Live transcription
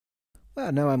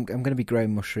Well, no, I'm going to be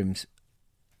growing mushrooms,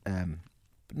 but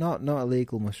not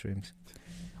illegal mushrooms.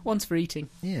 One's for eating.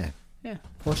 Yeah. Yeah.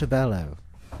 Portobello.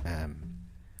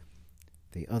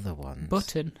 The other ones.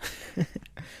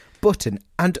 Button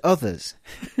and others.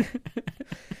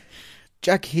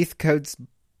 Jack Heathcote's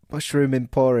Mushroom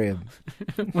Emporium.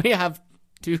 We have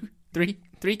 2, 3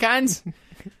 kinds.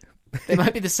 They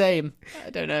might be the same. I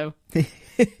don't know.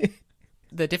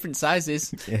 They're different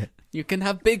sizes. Yeah. You can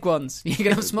have big ones. You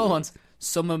can have small ones.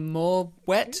 Some are more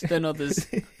wet than others.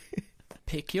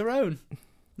 Pick your own.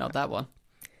 Not that one.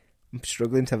 I'm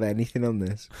struggling to have anything on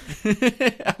this.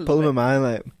 Pulling my mind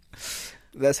like,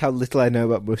 that's how little I know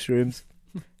about mushrooms.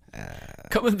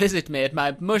 Come and visit me at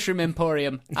my mushroom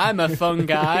emporium. I'm a fun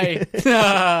guy.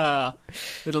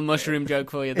 Little mushroom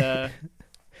joke for you there.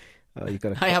 Oh, you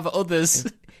got. I have others.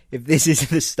 If this is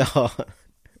the start,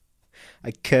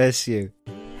 I curse you.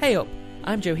 Hey up,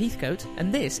 I'm Joe Heathcote,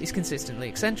 and this is Consistently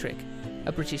Eccentric,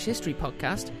 a British history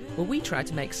podcast where we try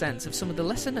to make sense of some of the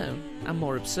lesser known and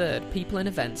more absurd people and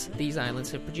events these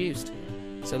islands have produced.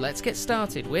 So let's get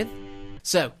started with...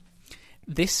 So,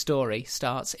 this story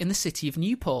starts in the city of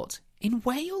Newport, in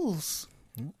Wales,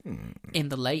 in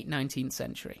the late 19th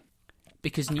century.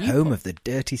 Because Newport... Home of the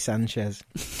Dirty Sanchez.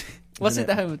 Was it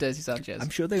the home of Dirty Sanchez? I'm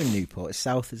sure they were Newport. It's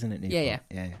south, isn't it, Newport?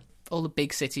 Yeah. All the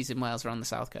big cities in Wales are on the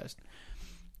south coast.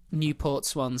 Newport,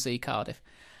 Swansea, Cardiff.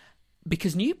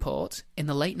 Because Newport, in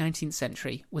the late 19th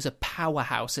century, was a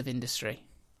powerhouse of industry.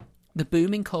 The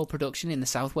booming coal production in the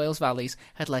South Wales valleys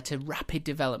had led to rapid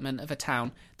development of a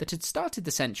town that had started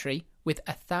the century with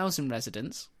 1,000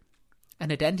 residents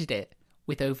and had ended it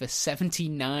with over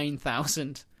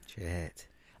 79,000. Shit.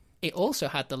 It also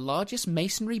had the largest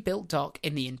masonry-built dock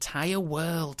in the entire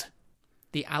world,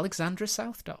 the Alexandra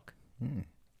South Dock.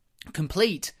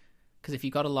 Complete, because if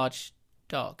you've got a large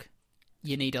dock,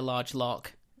 you need a large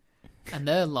lock. And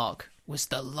their lock was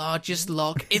the largest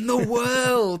lock in the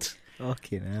world.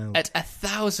 Fucking hell. At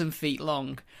 1,000 feet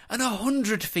long and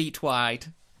 100 feet wide.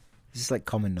 This is like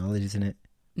common knowledge, isn't it?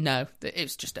 No, it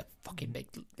was just a fucking big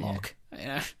lock. Yeah. You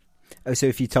know? Oh, so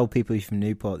if you told people you're from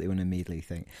Newport, they wouldn't immediately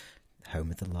think, home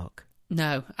of the lock.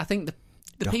 No, I think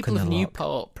the Dock people in of the lock.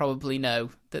 Newport probably know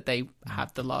that they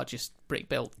have the largest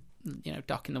brick-built,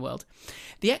 dock in the world.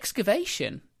 The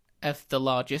excavation of the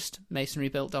largest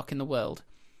masonry-built dock in the world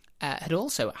had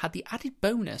also had the added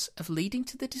bonus of leading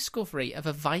to the discovery of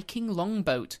a Viking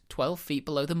longboat 12 feet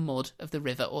below the mud of the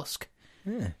River Usk.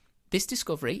 Yeah. This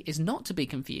discovery is not to be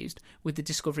confused with the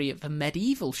discovery of a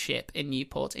medieval ship in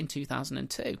Newport in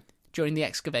 2002, during the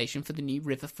excavation for the new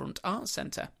Riverfront Arts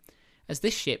Centre, as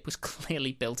this ship was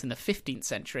clearly built in the 15th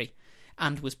century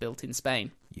and was built in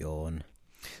Spain. Yawn.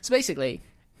 So basically,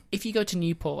 if you go to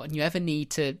Newport and you ever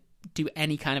need to do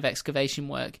any kind of excavation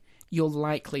work, you're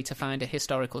likely to find a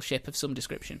historical ship of some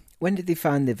description. When did they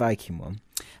find the Viking one?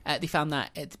 They found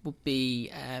that it would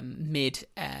be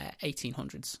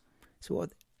mid-1800s. So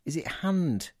what, is it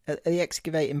hand? Are they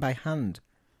excavating by hand?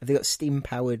 Have they got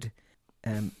steam-powered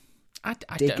I don't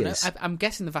know. diggers? I'm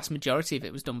guessing the vast majority of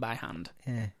it was done by hand.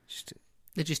 Yeah.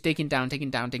 They're just digging down.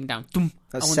 Thum.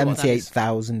 That's I wonder what that is.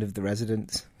 78,000 of the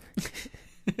residents.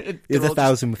 The They're other all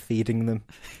 1,000 were feeding them.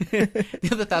 The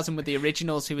other 1,000 were the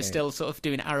originals who were still sort of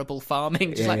doing arable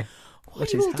farming. Just like,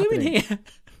 what are you all happening? doing here?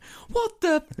 What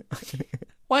the...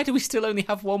 Why do we still only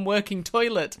have one working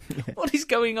toilet? What is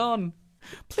going on?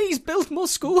 Please build more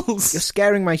schools. You're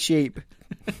scaring my sheep.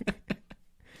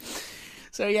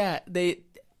 So yeah,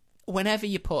 whenever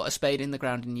you put a spade in the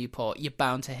ground in Newport, you're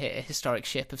bound to hit a historic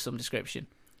ship of some description.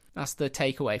 That's the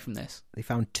takeaway from this. They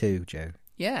found 2, Joe.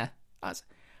 Yeah.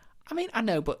 I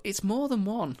know, but it's more than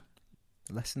one.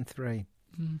 Lesson 3.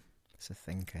 It's a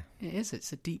thinker. It is.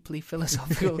 It's a deeply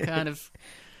philosophical kind of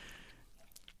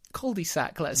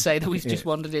cul-de-sac, let's say, that we've just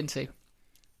wandered into.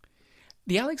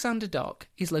 The Alexander Dock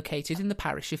is located in the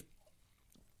parish of...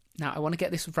 Now, I want to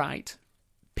get this right.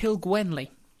 Pilgwenley.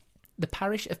 The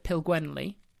parish of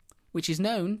Pilgwenley, which is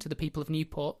known to the people of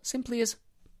Newport simply as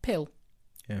Pill.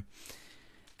 Yeah.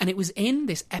 And it was in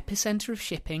this epicentre of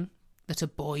shipping that a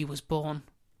boy was born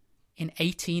in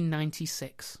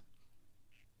 1896.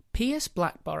 Pierce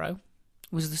Blackborough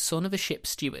was the son of a ship's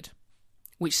steward,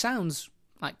 which sounds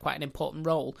like quite an important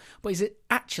role, but is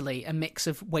actually a mix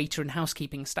of waiter and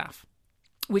housekeeping staff,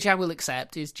 which I will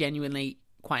accept is genuinely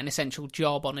quite an essential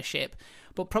job on a ship,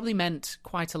 but probably meant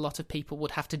quite a lot of people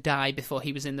would have to die before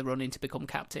he was in the running to become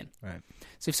captain. Right.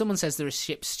 So if someone says they're a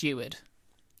ship's steward,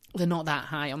 they're not that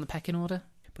high on the pecking order.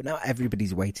 But now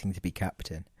everybody's waiting to be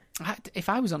captain. If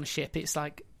I was on a ship, it's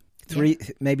like...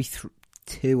 Maybe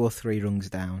 2 or 3 rungs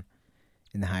down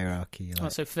in the hierarchy.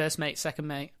 So first mate, second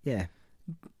mate, Yeah.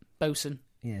 bosun.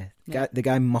 Yeah. The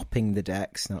guy mopping the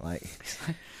decks, not like...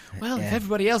 Well, if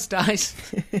everybody else dies,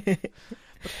 but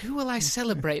who will I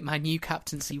celebrate my new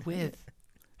captaincy with?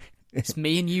 It's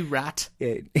me and you, rat.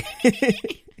 Yeah.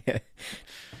 Yeah.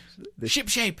 Ship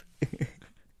shape.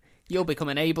 You'll become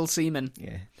an able seaman.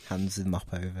 Yeah, hands the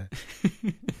mop over.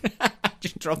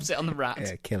 Just drops it on the rat.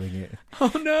 Yeah, killing it.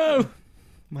 Oh no!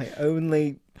 My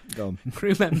only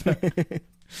crew member.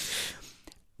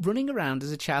 Running around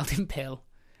as a child in Pill,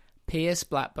 Pierce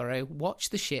Blackborough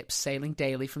watched the ships sailing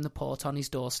daily from the port on his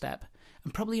doorstep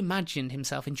and probably imagined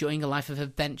himself enjoying a life of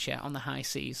adventure on the high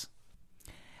seas.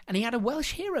 And he had a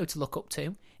Welsh hero to look up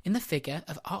to in the figure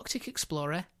of Arctic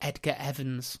explorer Edgar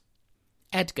Evans.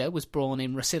 Edgar was born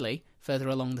in Rhossili, further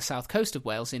along the south coast of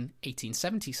Wales in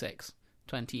 1876,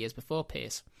 20 years before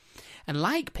Pierce. And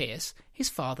like Pierce, his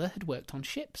father had worked on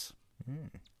ships.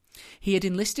 He had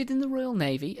enlisted in the Royal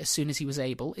Navy as soon as he was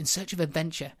able in search of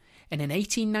adventure, and in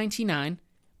 1899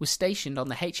 was stationed on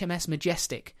the HMS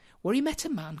Majestic, where he met a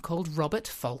man called Robert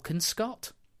Falcon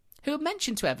Scott, who had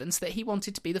mentioned to Evans that he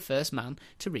wanted to be the first man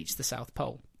to reach the South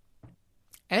Pole.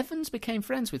 Evans became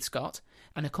friends with Scott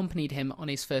and accompanied him on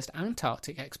his first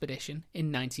Antarctic expedition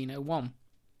in 1901.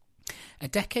 A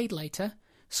decade later,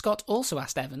 Scott also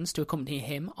asked Evans to accompany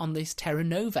him on this Terra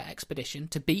Nova expedition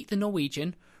to beat the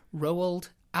Norwegian Roald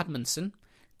Amundsen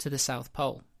to the South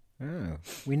Pole. Oh,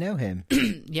 we know him.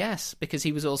 Yes, because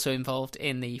he was also involved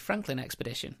in the Franklin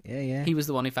expedition. Yeah. He was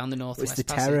the one who found the Northwest Passage.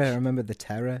 Passage. Terror, I remember the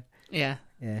Terror. Yeah.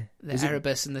 Yeah. The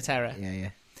Erebus and the Terror. Yeah.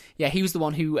 Yeah, he was the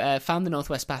one who found the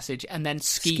Northwest Passage and then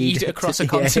skied across a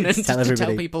continent to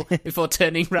tell people before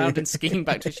turning round and skiing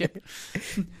back to ship.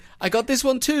 I got this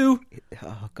one too.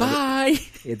 Oh, God. Bye.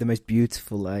 He had the most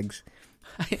beautiful legs.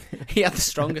 He had the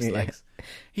strongest legs.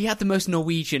 He had the most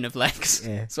Norwegian of legs.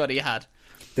 Yeah. That's what he had.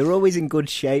 They're always in good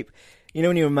shape. You know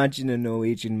when you imagine a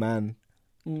Norwegian man,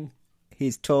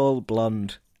 he's tall,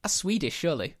 blonde. That's Swedish,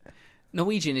 surely.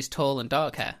 Norwegian is tall and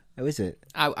dark hair. Oh, is it?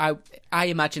 I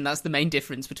imagine that's the main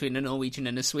difference between a Norwegian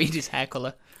and a Swedish hair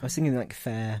colour. I was thinking like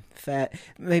fair,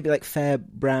 maybe like fair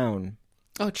brown.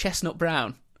 Oh, chestnut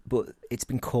brown. But it's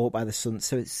been caught by the sun,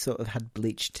 so it's sort of had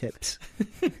bleached tips.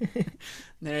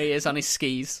 There he is on his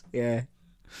skis. Yeah.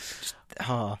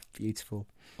 Beautiful.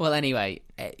 Well, anyway,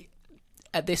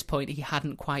 at this point he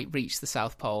hadn't quite reached the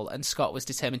South Pole and Scott was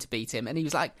determined to beat him. And he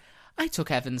was like, I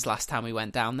took Evans last time we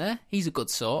went down there. He's a good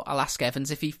sort. I'll ask Evans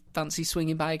if he fancies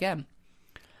swinging by again.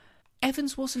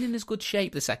 Evans wasn't in as good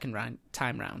shape the second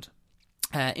time round.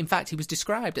 In fact, he was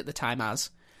described at the time as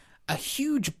a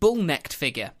huge bull-necked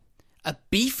figure, a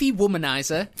beefy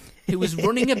womanizer who was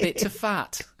running a bit too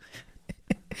fat.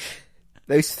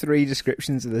 Those three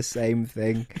descriptions are the same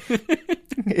thing.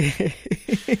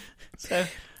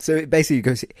 So it basically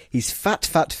goes, he's fat.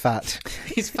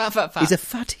 He's fat. He's a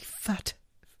fatty.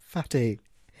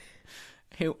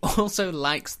 Who also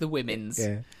likes the women's.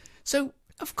 Yeah. So,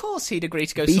 of course, he'd agree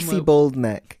to go beefy somewhere... bald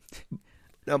neck.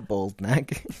 Not bald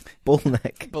neck. Bull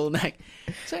neck. Bull neck.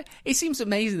 So, it seems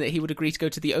amazing that he would agree to go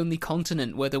to the only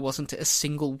continent where there wasn't a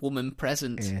single woman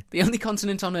present. Yeah. The only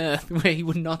continent on Earth where he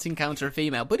would not encounter a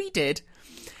female. But he did.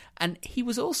 And he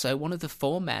was also one of the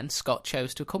 4 men Scott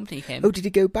chose to accompany him. Oh, did he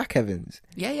go back, Evans?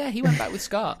 Yeah, he went back with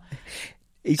Scott.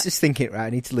 He's just thinking, right, I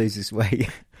need to lose this weight.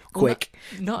 Quick.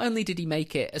 Well, not only did he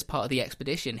make it as part of the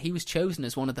expedition, he was chosen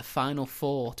as one of the final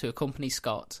 4 to accompany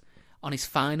Scott on his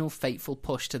final fateful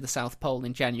push to the South Pole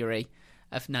in January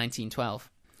of 1912.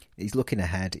 He's looking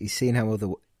ahead. He's seen how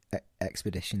other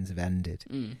expeditions have ended.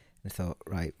 And thought,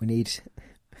 right, we need...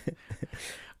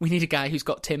 We need a guy who's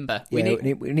got timber. Yeah,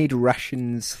 we need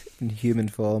rations in human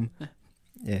form.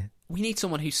 Yeah. We need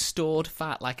someone who's stored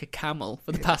fat like a camel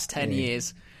for the past 10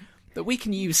 years that we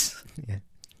can use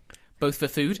both for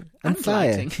food and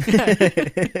fire. lighting.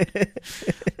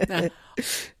 Now,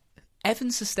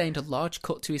 Evans sustained a large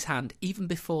cut to his hand even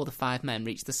before the 5 men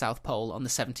reached the South Pole on the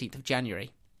 17th of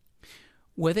January,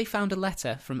 where they found a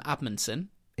letter from Amundsen.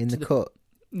 In the cut?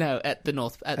 No, at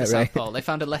the South Pole. They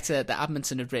found a letter that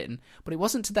Amundsen had written, but it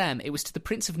wasn't to them, it was to the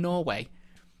Prince of Norway,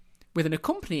 with an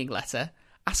accompanying letter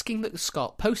asking that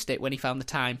Scott post it when he found the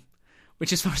time,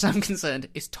 which, as far as I'm concerned,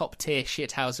 is top-tier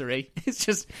shithousery. It's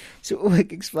just... So,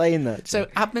 explain that. So,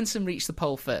 Amundsen reached the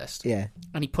pole first, and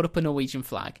he put up a Norwegian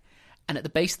flag, and at the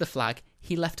base of the flag,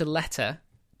 he left a letter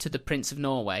to the Prince of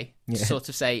Norway to sort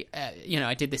of say,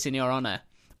 I did this in your honour.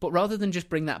 But rather than just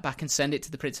bring that back and send it to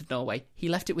the Prince of Norway, he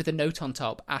left it with a note on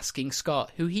top asking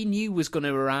Scott, who he knew was going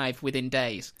to arrive within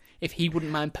days, if he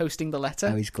wouldn't mind posting the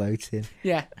letter. Oh, he's gloating.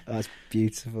 Yeah. Oh, that's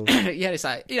beautiful. Yeah, it's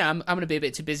like, I'm going to be a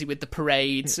bit too busy with the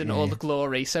parades and all the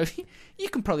glory, so you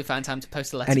can probably find time to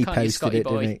post a letter, and he can't you, posted Scotty it,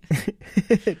 boy?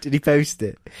 didn't he? Did he post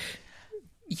it?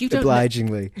 You don't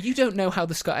obligingly. You don't know how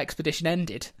the Scott expedition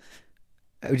ended.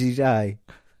 Oh, did he die?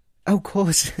 Oh, of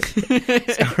course.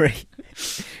 Sorry.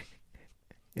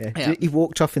 Yeah. He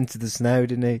walked off into the snow,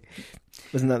 didn't he?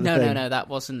 Wasn't that the thing? No, that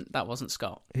wasn't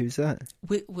Scott. Who's that?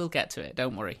 We'll get to it,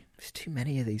 don't worry. There's too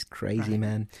many of these crazy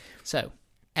men. So,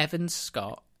 Evans,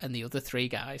 Scott, and the other three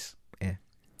guys,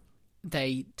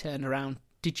 they turned around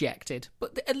dejected,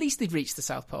 but at least they'd reached the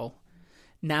South Pole.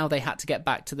 Now they had to get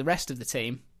back to the rest of the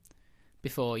team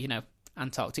before,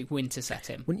 Antarctic winter set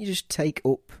in. Wouldn't you just take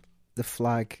up the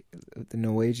flag the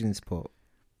Norwegians put?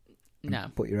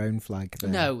 No. Put your own flag there.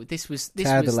 No, this was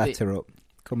tear the letter up.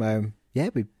 Come home. Yeah,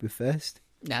 we're first.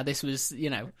 Now, this was,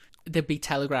 there'd be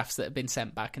telegraphs that had been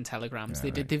sent back and telegrams.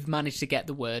 They've managed to get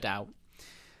the word out.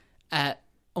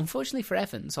 Unfortunately for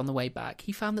Evans, on the way back,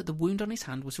 he found that the wound on his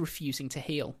hand was refusing to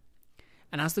heal.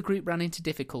 And as the group ran into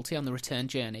difficulty on the return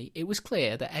journey, it was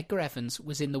clear that Edgar Evans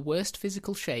was in the worst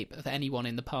physical shape of anyone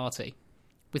in the party,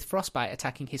 with frostbite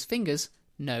attacking his fingers,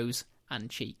 nose, and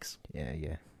cheeks.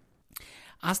 Yeah.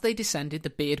 As they descended the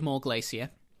Beardmore Glacier,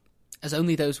 as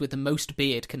only those with the most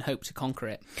beard can hope to conquer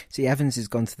it. See, Evans has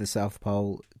gone to the South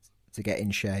Pole to get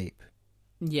in shape.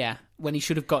 Yeah, when he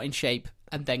should have got in shape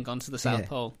and then gone to the South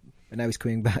Pole. And now he's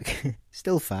coming back.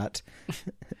 Still fat.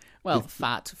 Well,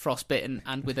 fat, frostbitten,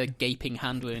 and with a gaping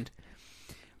hand wound.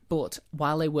 But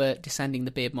while they were descending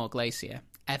the Beardmore Glacier,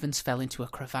 Evans fell into a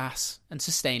crevasse and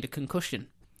sustained a concussion.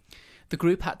 The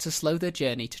group had to slow their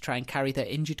journey to try and carry their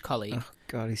injured colleague. Oh,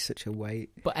 God, he's such a weight.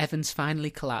 But Evans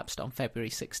finally collapsed on February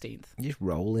 16th. You just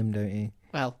roll him, don't you?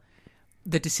 Well,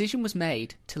 the decision was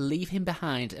made to leave him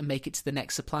behind and make it to the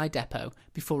next supply depot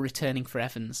before returning for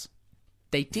Evans.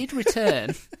 They did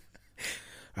return.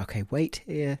 Okay, wait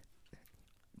here.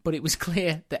 But it was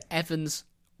clear that Evans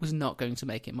was not going to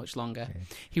make it much longer. Okay.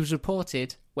 He was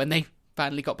reported, when they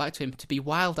finally got back to him, to be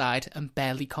wild-eyed and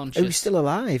barely conscious. Oh, he was still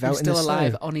alive out in the snow? He was still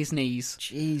alive, on his knees.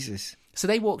 Jesus. So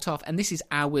they walked off, and this is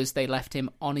hours they left him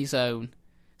on his own.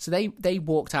 So they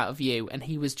walked out of view, and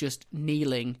he was just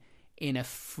kneeling in a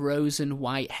frozen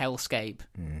white hellscape,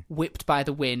 whipped by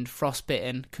the wind,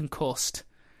 frostbitten, concussed.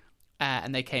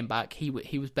 And they came back. He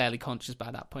was barely conscious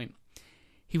by that point.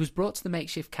 He was brought to the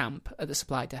makeshift camp at the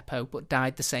supply depot, but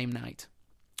died the same night.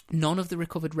 None of the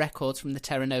recovered records from the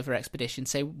Terra Nova expedition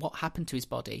say what happened to his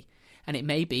body, and it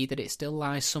may be that it still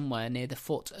lies somewhere near the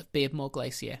foot of Beardmore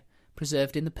Glacier,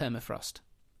 preserved in the permafrost.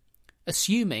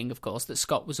 Assuming, of course, that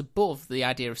Scott was above the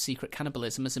idea of secret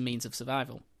cannibalism as a means of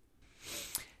survival.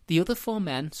 The other four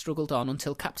men struggled on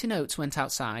until Captain Oates went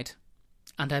outside,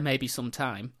 and there may be some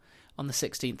time, on the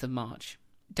 16th of March.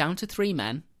 Down to 3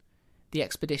 men, the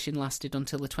expedition lasted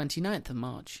until the 29th of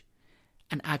March,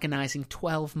 an agonising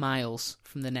 12 miles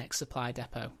from the next supply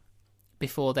depot,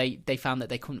 before they found that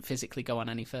they couldn't physically go on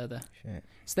any further. Shit.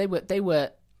 So they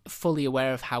were fully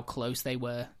aware of how close they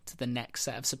were to the next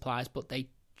set of supplies, but the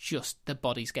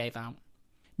bodies gave out.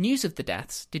 News of the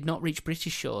deaths did not reach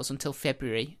British shores until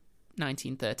February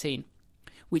 1913,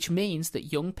 which means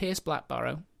that young Piers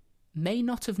Blackborough may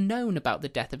not have known about the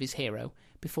death of his hero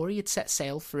before he had set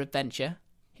sail for adventure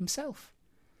himself,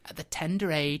 at the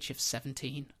tender age of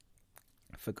 17.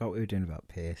 I forgot we were doing about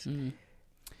Piers.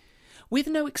 With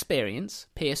no experience,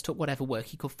 Piers took whatever work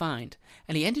he could find,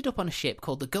 and he ended up on a ship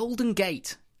called the Golden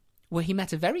Gate, where he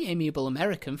met a very amiable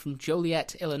American from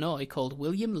Joliet, Illinois, called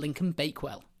William Lincoln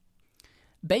Bakewell.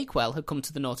 Bakewell had come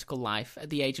to the nautical life at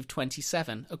the age of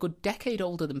 27, a good decade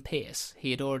older than Piers.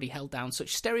 He had already held down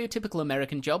such stereotypical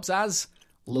American jobs as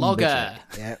logger,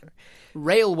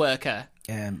 rail worker,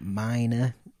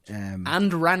 miner,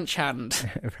 and ranch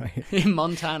hand right. in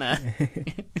Montana.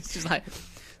 It's just like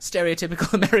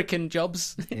stereotypical American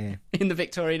jobs in the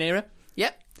Victorian era.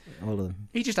 Yep. All of them.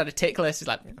 He just had a tick list. He's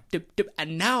like, doop, doop,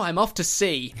 and now I'm off to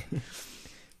sea.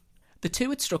 The two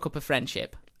had struck up a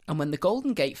friendship, and when the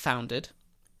Golden Gate foundered,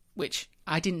 which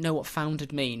I didn't know what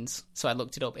foundered means, so I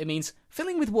looked it up. It means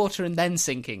filling with water and then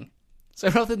sinking. So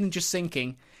rather than just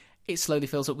sinking, it slowly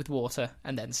fills up with water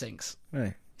and then sinks.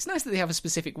 Right. It's nice that they have a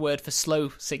specific word for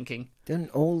slow sinking. Don't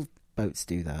all boats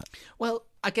do that? Well,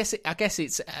 I guess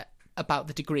it's about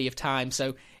the degree of time.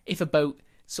 So if a boat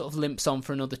sort of limps on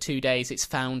for another 2 days, it's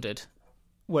foundered.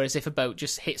 Whereas if a boat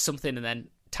just hits something and then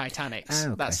Titanics,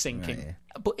 that's sinking. Right,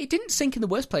 yeah. But it didn't sink in the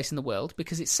worst place in the world,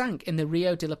 because it sank in the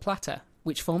Rio de la Plata,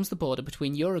 which forms the border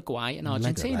between Uruguay and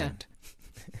Argentina.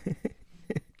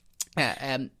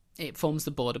 It forms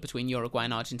the border between Uruguay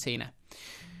and Argentina.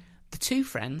 The two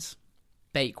friends,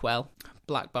 Bakewell,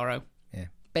 Blackborough,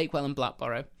 Bakewell and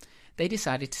Blackborough, they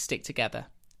decided to stick together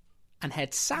and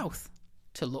head south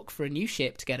to look for a new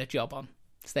ship to get a job on.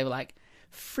 So they were like,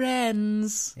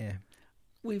 friends. Yeah.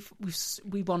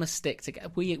 we want to stick together.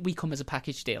 We come as a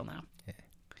package deal now. Yeah.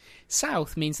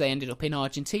 South means they ended up in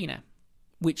Argentina,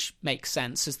 which makes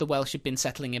sense as the Welsh had been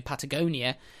settling in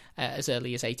Patagonia as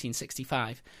early as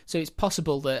 1865. So it's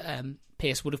possible that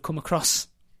Pierce would have come across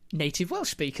native Welsh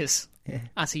speakers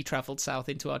as he travelled south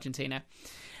into Argentina.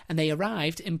 And they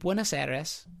arrived in Buenos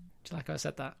Aires. Do you like how I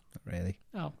said that? Not really.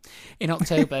 Oh, in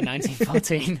October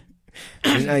 1914.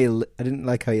 I didn't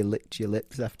like how you licked your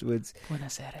lips afterwards.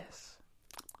 Buenos Aires.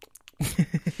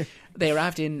 They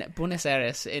arrived in Buenos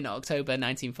Aires in October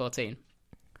 1914.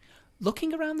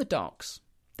 Looking around the docks,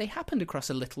 they happened across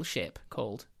a little ship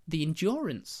called the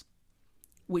Endurance,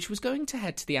 which was going to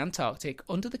head to the Antarctic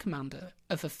under the commander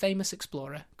of a famous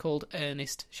explorer called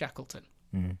Ernest Shackleton.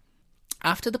 Mm.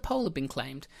 After the pole had been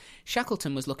claimed,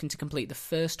 Shackleton was looking to complete the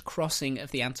first crossing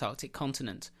of the Antarctic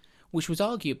continent, which was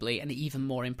arguably an even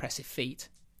more impressive feat.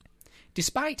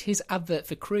 Despite his advert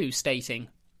for crew stating,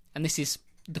 and this is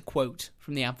the quote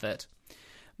from the advert,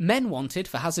 "Men wanted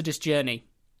for hazardous journey,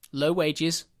 low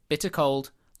wages, bitter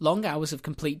cold, long hours of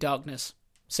complete darkness,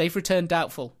 safe return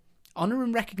doubtful, honour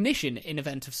and recognition in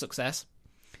event of success."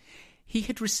 He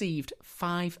had received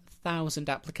 5,000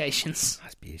 applications.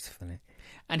 That's beautiful, isn't it?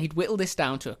 And he'd whittled this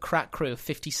down to a crack crew of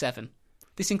 57.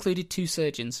 This included 2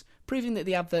 surgeons, proving that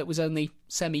the advert was only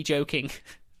semi-joking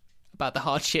about the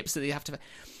hardships that they have to...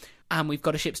 And we've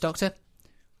got a ship's doctor.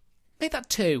 Make that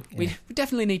 2. Yeah. We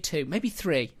definitely need 2. Maybe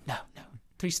 3. No.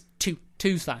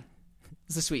 2's fine.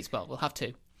 It's the sweet spot. We'll have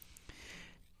 2.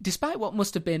 Despite what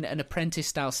must have been an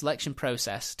apprentice-style selection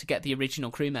process to get the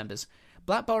original crew members,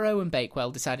 Blackborough and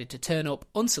Bakewell decided to turn up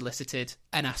unsolicited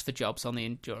and ask for jobs on the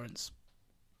Endurance.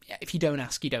 Yeah, if you don't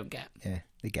ask, you don't get. Yeah,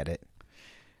 they get it.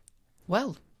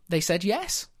 Well, they said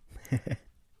yes.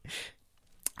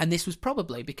 And this was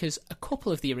probably because a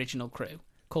couple of the original crew,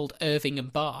 called Irving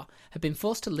and Barr, had been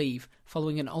forced to leave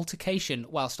following an altercation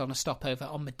whilst on a stopover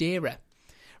on Madeira,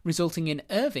 resulting in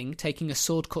Irving taking a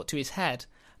sword cut to his head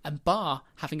and Barr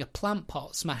having a plant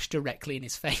pot smashed directly in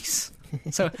his face.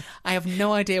 So I have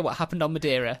no idea what happened on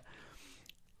Madeira.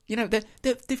 You know,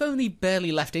 they've only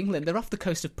barely left England. They're off the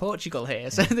coast of Portugal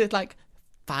here. So they're like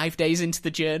 5 days into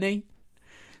the journey.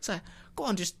 So, go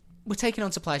on, we're taking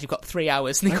on supplies. You've got 3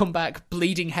 hours. And they come back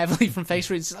bleeding heavily from face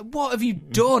wounds. Like, what have you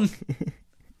done?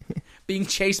 Being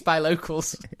chased by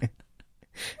locals.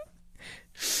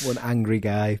 One angry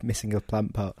guy missing a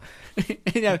plant pot.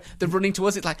 You know, they're running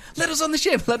towards it like, let us on the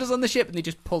ship. And they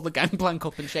just pull the gangplank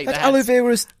up and shake their heads. Aloe vera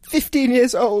was 15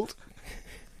 years old.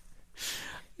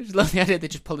 I just love the idea they're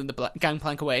just pulling the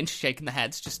gangplank away and just shaking their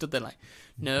heads. Just stood there like,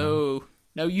 no,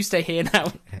 you stay here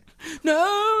now.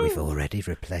 No! We've already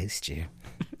replaced you.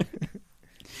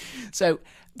 So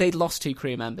they'd lost 2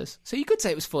 crew members. So you could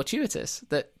say it was fortuitous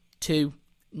that 2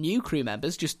 new crew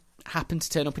members just happened to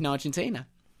turn up in Argentina.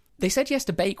 They said yes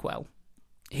to Bakewell,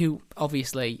 who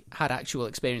obviously had actual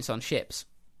experience on ships.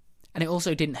 And it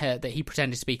also didn't hurt that he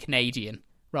pretended to be Canadian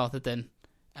rather than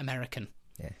American.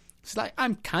 Yeah. It's like,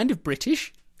 I'm kind of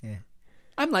British. Yeah.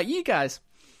 I'm like you guys.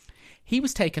 He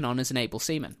was taken on as an able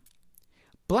seaman.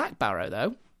 Blackborough,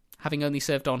 though, having only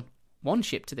served on 1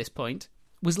 ship to this point,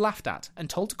 was laughed at and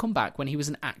told to come back when he was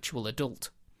an actual adult.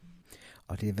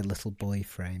 Oh, did he have a little boy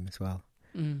frame as well?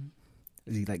 Mm.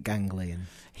 Was he like gangly? And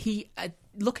he,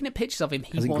 looking at pictures of him,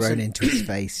 he hasn't wasn't grown into his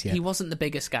face yet. He wasn't the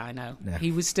biggest guy. No.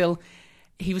 He was still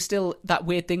that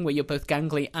weird thing where you're both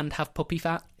gangly and have puppy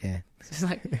fat. Yeah, so it's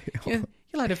like you're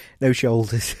like no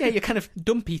shoulders. Yeah, you're kind of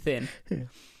dumpy thin. Yeah.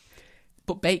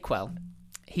 But Bakewell,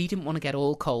 he didn't want to get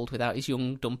all cold without his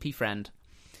young dumpy friend,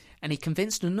 and he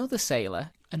convinced another sailor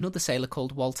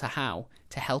called Walter Howe,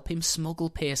 to help him smuggle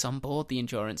Pierce on board the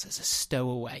Endurance as a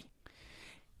stowaway.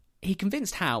 He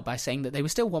convinced Howe by saying that they were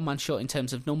still 1 man short in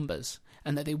terms of numbers,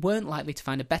 and that they weren't likely to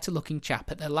find a better-looking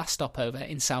chap at their last stopover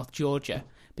in South Georgia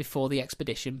before the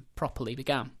expedition properly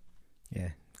began. Yeah,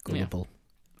 gullible.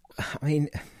 Yeah. I mean,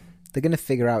 they're going to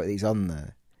figure out that he's on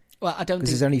there. Well, I don't think...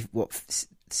 Because there's only,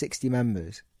 60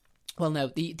 members? Well, no,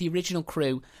 the original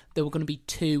crew, there were going to be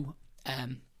 2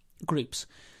 groups.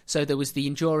 So there was the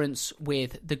Endurance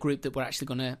with the group that were actually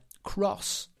going to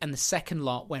cross, and the second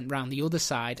lot went round the other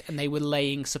side, and they were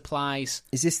laying supplies.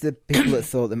 Is this the people that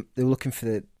thought they were looking for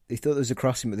they thought there was a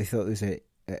crossing, but they thought there was a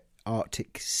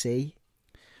Arctic Sea?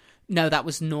 No, that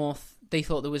was north. They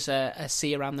thought there was a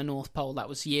sea around the North Pole. That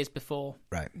was years before.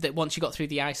 Right. That once you got through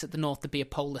the ice at the north, there'd be a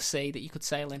polar sea that you could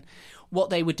sail in.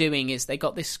 What they were doing is they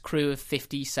got this crew of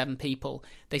 57 people.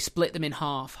 They split them in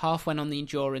half. Half went on the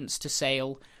Endurance to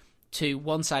sail to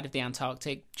one side of the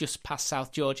Antarctic, just past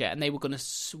South Georgia, and they were going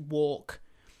to walk.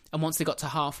 And once they got to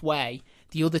halfway,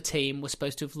 the other team was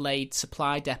supposed to have laid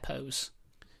supply depots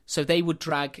So they would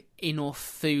drag enough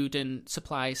food and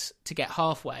supplies to get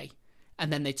halfway, and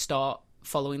then they'd start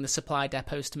following the supply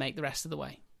depots to make the rest of the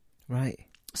way. Right.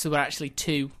 So there were actually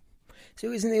two. So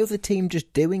isn't the other team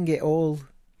just doing it all?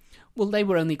 Well, they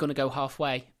were only going to go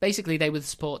halfway. Basically, they were the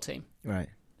support team. Right.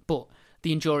 But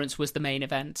the endurance was the main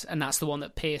event, and that's the one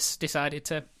that Pearce decided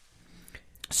to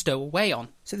stow away on.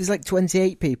 So there's like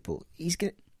 28 people.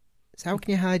 So how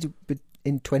can you hide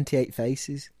in 28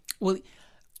 faces? Well,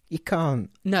 you can't.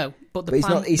 No, but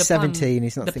he's 17.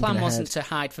 He's not the thinking plan ahead. wasn't to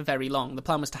hide for very long. The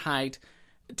plan was to hide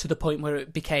to the point where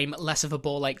it became less of a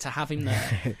ball ache to have him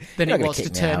there than it was to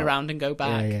turn around and go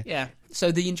back. Yeah.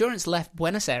 So the Endurance left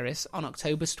Buenos Aires on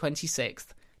October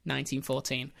 26th,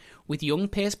 1914, with young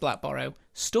Pierce Blackborough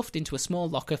stuffed into a small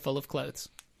locker full of clothes.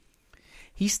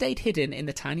 He stayed hidden in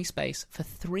the tiny space for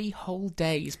 3 whole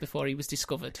days before he was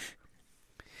discovered.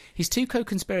 His 2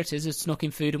 co-conspirators had snuck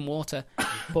in food and water,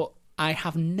 but I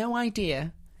have no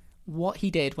idea what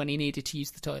he did when he needed to use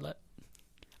the toilet.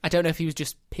 I don't know if he was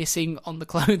just pissing on the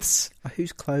clothes.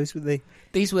 Whose clothes were they?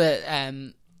 These were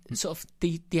sort of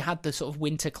they had the sort of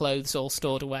winter clothes all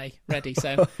stored away, ready.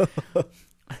 So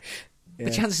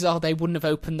the chances are they wouldn't have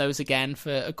opened those again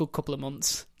for a good couple of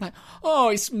months. Like, oh,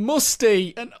 it's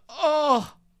musty, and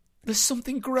oh, there's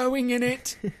something growing in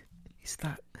it. Is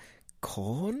that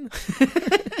corn?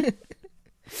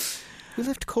 We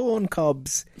left corn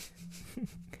cobs in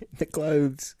the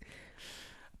clothes.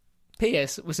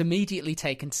 Pearce was immediately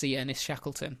taken to see Ernest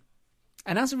Shackleton,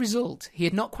 and as a result, he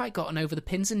had not quite gotten over the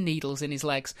pins and needles in his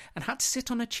legs and had to sit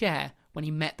on a chair when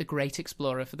he met the great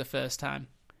explorer for the first time.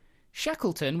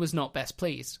 Shackleton was not best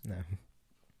pleased. No.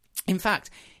 In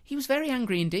fact, he was very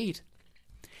angry indeed.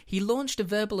 He launched a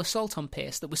verbal assault on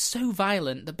Pearce that was so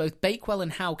violent that both Bakewell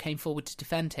and Howe came forward to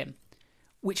defend him,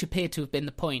 which appeared to have been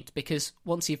the point, because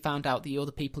once he had found out the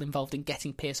other people involved in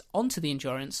getting Pearce onto the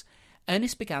Endurance,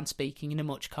 Ernest began speaking in a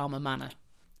much calmer manner.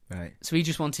 Right. So he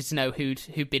just wanted to know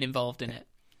who'd been involved in it.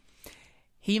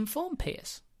 He informed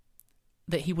Pearce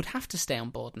that he would have to stay on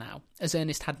board now, as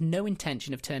Ernest had no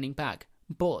intention of turning back,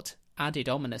 but added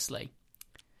ominously,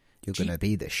 "You're going to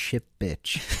be the ship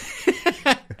bitch."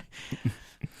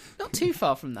 Not too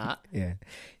far from that. Yeah.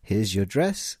 "Here's your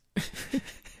dress.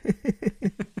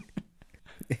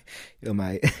 You're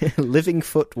my living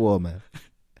foot warmer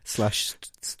 /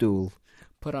 stool.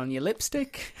 Put on your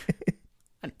lipstick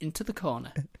and into the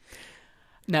corner."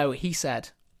 No, he said,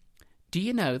 "Do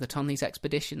you know that on these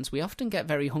expeditions we often get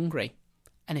very hungry,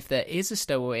 and if there is a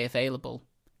stowaway available,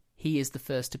 he is the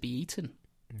first to be eaten?"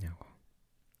 No.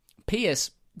 Pearce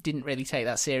didn't really take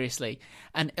that seriously,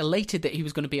 and elated that he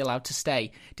was going to be allowed to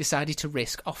stay, decided to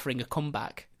risk offering a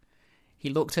comeback. He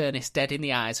looked Ernest dead in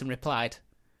the eyes and replied,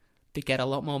 "They get a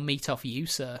lot more meat off you,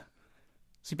 sir."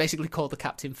 So he basically called the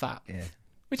captain fat. Yeah.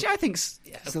 Which I think's...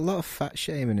 There's a lot of fat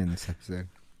shaming in this episode.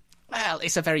 Well,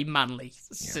 it's a very manly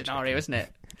scenario, isn't it?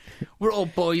 We're all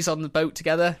boys on the boat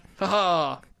together.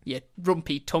 Ha-ha! You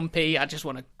rumpy tumpy, I just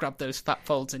want to grab those fat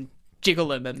folds and jiggle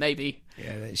them and maybe...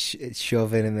 Yeah, it's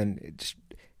shoving and then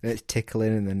it's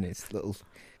tickling and then it's little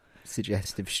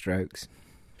suggestive strokes.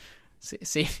 See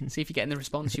if you're getting the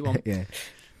response you want. Yeah.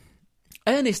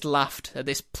 Ernest laughed at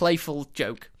this playful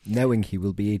joke. Knowing he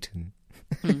will be eaten.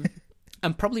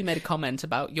 And probably made a comment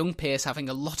about young Pearce having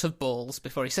a lot of balls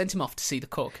before he sent him off to see the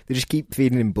cook. They just keep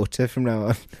feeding him butter from now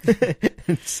on.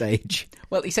 And sage.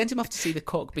 Well, he sent him off to see the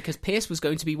cook because Pearce was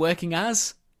going to be working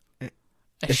as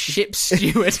a ship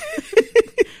steward.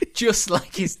 Just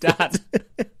like his dad.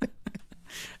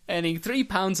 Earning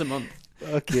 £3 a month.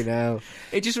 Fucking hell.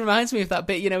 It just reminds me of that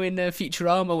bit, in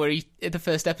Futurama, where in the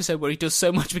first episode, where he does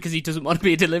so much because he doesn't want to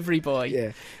be a delivery boy.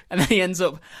 Yeah. And then he ends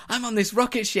up, "I'm on this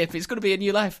rocket ship, it's going to be a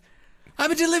new life.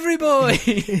 I'm a delivery boy."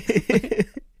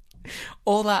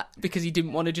 All that because he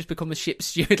didn't want to just become a ship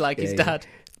steward like his dad.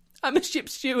 "I'm a ship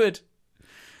steward."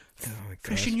 Oh my God.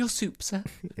 "Freshen your soup, sir."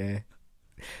 Yeah.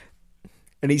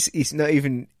 And he's not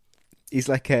even... He's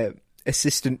like a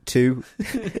assistant to...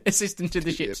 Assistant to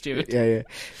the ship steward. Yeah.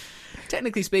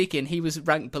 Technically speaking, he was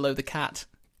ranked below the cat.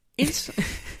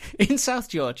 In South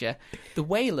Georgia, the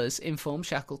whalers informed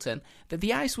Shackleton that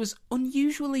the ice was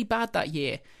unusually bad that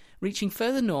year, reaching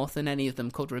further north than any of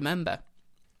them could remember.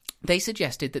 They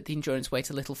suggested that the Endurance wait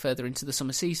a little further into the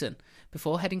summer season,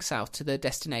 before heading south to their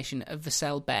destination of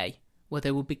Vassell Bay, where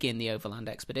they would begin the overland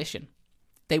expedition.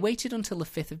 They waited until the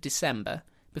 5th of December,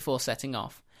 before setting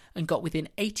off, and got within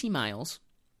 80 miles,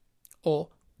 or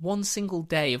one single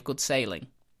day of good sailing,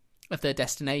 of their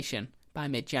destination by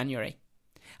mid-January,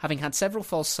 having had several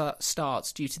false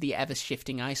starts due to the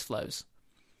ever-shifting ice flows.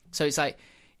 So it's like,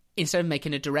 instead of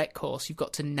making a direct course, you've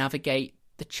got to navigate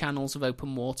the channels of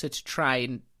open water to try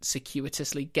and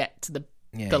circuitously get to the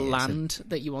the land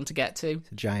that you want to get to.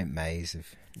 It's a giant maze of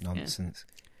nonsense.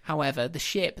 Yeah. However, the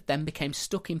ship then became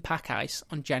stuck in pack ice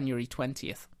on January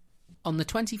 20th. On the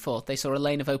 24th, they saw a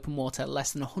lane of open water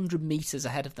less than 100 metres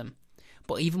ahead of them.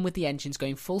 But even with the engines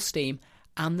going full steam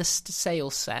and the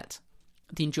sails set,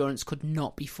 the Endurance could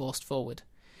not be forced forward.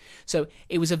 So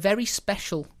it was a very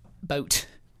special boat,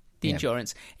 the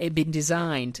Endurance. It had been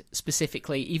designed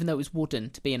specifically, even though it was wooden,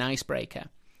 to be an icebreaker.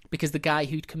 Because the guy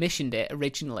who'd commissioned it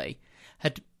originally,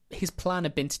 his plan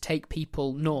had been to take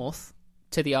people north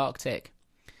to the Arctic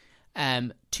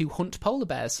to hunt polar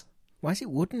bears. Why is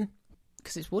it wooden?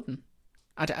 Because it's wooden.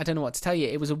 I don't know what to tell you.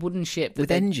 It was a wooden ship.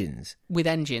 With engines? With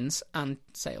engines and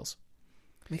sails.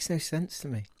 Makes no sense to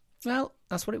me. Well,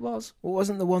 that's what it was. Well,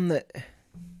 wasn't the one that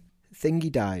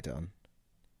Thingy died on?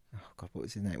 Oh, God, what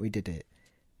was his name? We did it.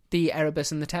 The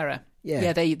Erebus and the Terror. Yeah.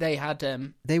 Yeah, they had...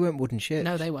 they weren't wooden ships.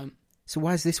 No, they weren't. So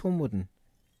why is this one wooden?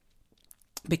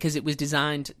 Because it was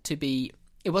designed to be...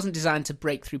 It wasn't designed to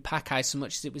break through pack ice so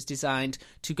much as it was designed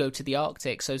to go to the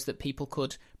Arctic so that people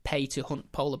could pay to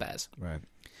hunt polar bears. Right.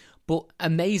 But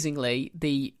amazingly,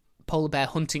 the polar bear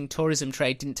hunting tourism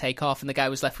trade didn't take off, and the guy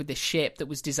was left with this ship that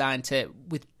was designed to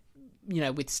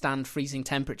withstand freezing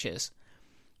temperatures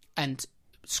and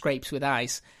scrapes with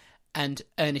ice. And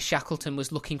Ernest Shackleton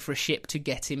was looking for a ship to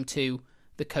get him to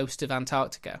the coast of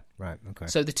Antarctica. Right, okay.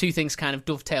 So the two things kind of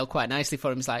dovetail quite nicely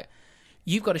for him. It's like,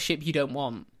 you've got a ship you don't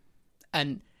want,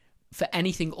 and for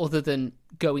anything other than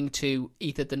going to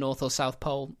either the North or South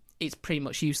Pole, it's pretty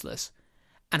much useless.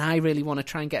 And I really want to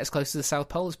try and get as close to the South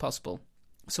Pole as possible,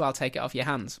 so I'll take it off your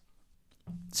hands.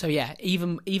 So yeah,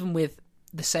 even with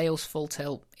the sails full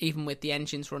tilt, even with the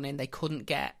engines running, they couldn't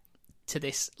get to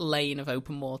this lane of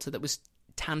open water that was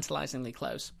tantalisingly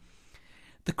close.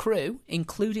 The crew,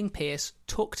 including Pearce,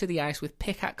 took to the ice with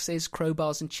pickaxes,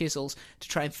 crowbars and chisels to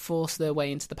try and force their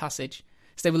way into the passage.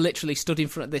 So they were literally stood in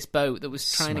front of this boat that was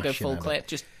trying to go full clip,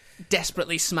 just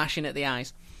desperately smashing at the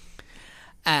ice.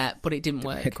 But it didn't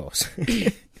work. Of course.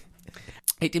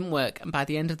 It didn't work, and by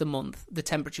the end of the month, the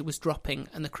temperature was dropping,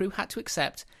 and the crew had to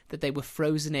accept that they were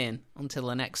frozen in until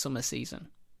the next summer season.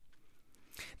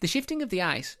 The shifting of the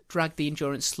ice dragged the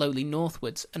Endurance slowly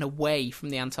northwards and away from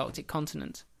the Antarctic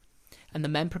continent, and the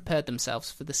men prepared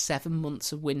themselves for the 7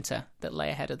 months of winter that lay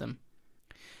ahead of them.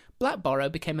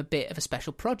 Blackborrow became a bit of a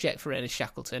special project for Ernest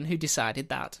Shackleton, who decided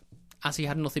that, as he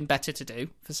had nothing better to do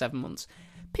for 7 months,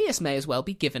 Pearce may as well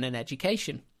be given an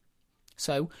education.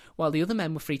 So, while the other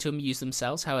men were free to amuse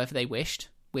themselves however they wished,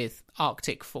 with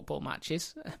Arctic football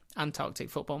matches, Antarctic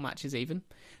football matches even,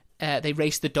 they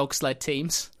raced the dog sled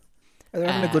teams. They're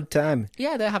having a good time.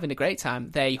 Yeah, they're having a great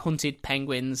time. They hunted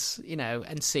penguins,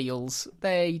 and seals.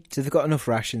 So they've got enough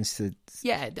rations to...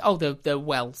 Yeah, they're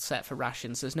well set for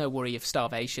rations. There's no worry of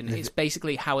starvation. It's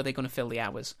basically how are they going to fill the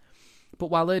hours. But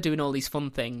while they're doing all these fun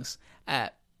things,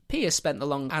 Pearce spent the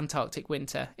long Antarctic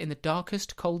winter in the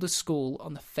darkest, coldest school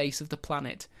on the face of the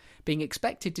planet, being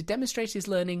expected to demonstrate his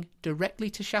learning directly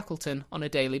to Shackleton on a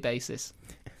daily basis.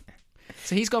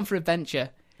 So he's gone for adventure.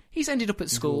 He's ended up at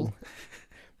school.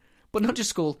 But not just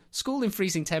school in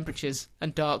freezing temperatures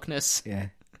and darkness. Yeah.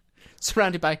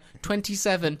 Surrounded by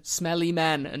 27 smelly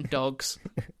men and dogs.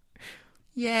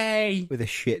 Yay! With a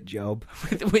shit job.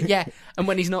 Yeah, and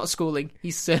when he's not schooling,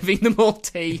 he's serving them all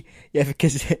tea. Yeah,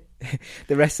 because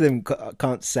the rest of them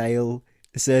can't sail.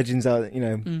 The surgeons are,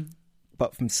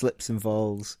 apart from slips and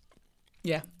falls.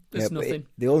 Yeah, there's nothing.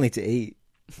 They all need to eat.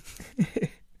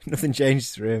 Nothing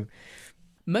changes for him.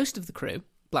 Most of the crew,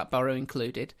 Blackborrow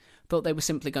included, thought they were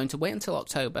simply going to wait until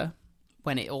October,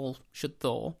 when it all should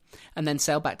thaw, and then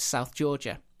sail back to South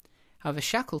Georgia. However,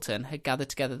 Shackleton had gathered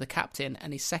together the captain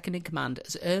and his second-in-command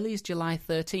as early as July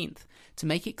 13th to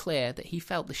make it clear that he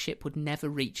felt the ship would never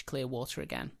reach clear water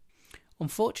again.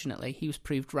 Unfortunately, he was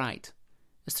proved right,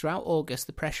 as throughout August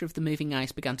the pressure of the moving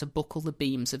ice began to buckle the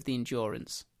beams of the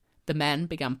Endurance. The men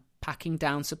began packing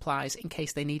down supplies in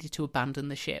case they needed to abandon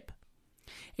the ship.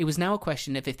 It was now a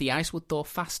question of if the ice would thaw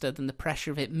faster than the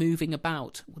pressure of it moving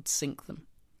about would sink them.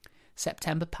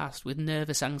 September passed with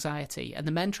nervous anxiety, and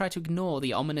the men tried to ignore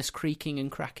the ominous creaking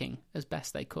and cracking as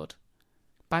best they could.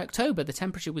 By October, the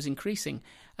temperature was increasing,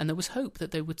 and there was hope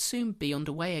that they would soon be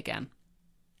underway again.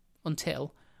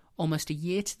 Until, almost a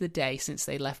year to the day since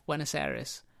they left Buenos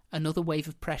Aires, another wave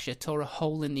of pressure tore a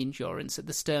hole in the Endurance at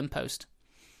the stern post,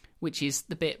 which is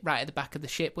the bit right at the back of the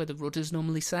ship where the rudder's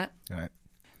normally set. Right.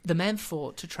 The men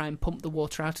fought to try and pump the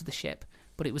water out of the ship,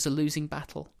 but it was a losing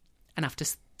battle. And after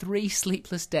 3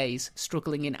 sleepless days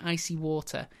struggling in icy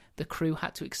water, the crew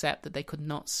had to accept that they could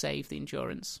not save the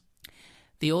Endurance.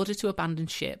 The order to abandon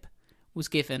ship was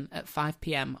given at 5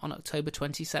 p.m. on October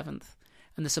 27th,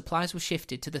 and the supplies were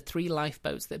shifted to the 3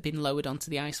 lifeboats that had been lowered onto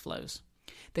the ice floes.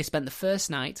 They spent the first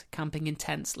night camping in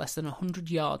tents less than 100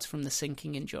 yards from the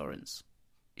sinking Endurance.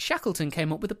 Shackleton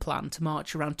came up with a plan to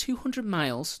march around 200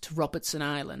 miles to Robertson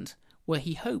Island, where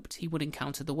he hoped he would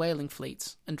encounter the whaling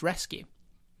fleets and rescue.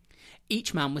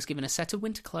 Each man was given a set of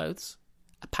winter clothes,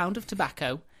 a pound of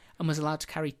tobacco, and was allowed to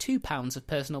carry 2 pounds of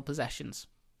personal possessions.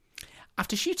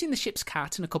 After shooting the ship's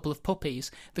cat and a couple of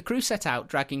puppies, the crew set out,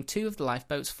 dragging 2 of the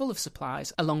lifeboats full of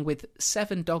supplies, along with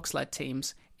 7 dog sled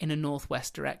teams in a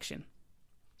northwest direction.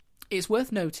 It's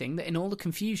worth noting that in all the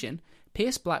confusion,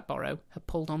 Pierce Blackborough had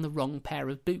pulled on the wrong pair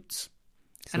of boots.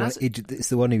 It's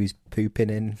the one he was pooping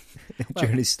in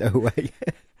during his stowaway.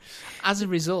 As a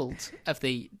result of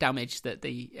the damage that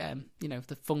the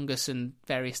fungus and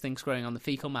various things growing on the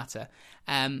fecal matter,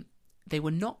 they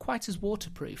were not quite as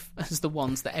waterproof as the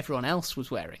ones that everyone else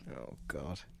was wearing. Oh,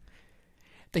 God.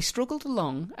 They struggled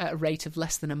along at a rate of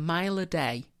less than a mile a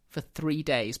day for 3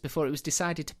 days before it was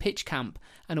decided to pitch camp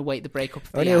and await the breakup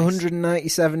of the Only ice.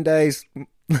 197 days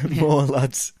more,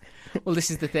 lads. Well,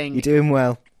 this is the thing. You're doing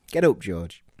well. Get up,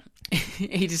 George.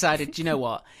 He decided, do you know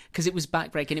what? Because it was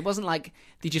backbreaking. It wasn't like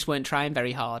they just weren't trying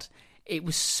very hard. It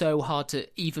was so hard to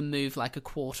even move like a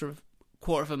quarter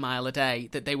of a mile a day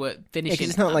that they were finishing. Because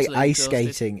it's not like ice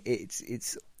exhausted. skating.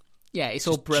 It's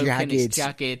all broken. It's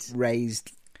jagged,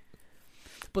 raised.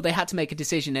 But they had to make a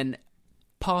decision, and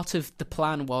part of the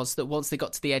plan was that once they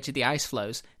got to the edge of the ice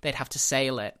floes, they'd have to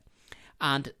sail it.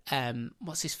 And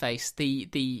what's his face?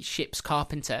 The ship's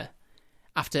carpenter.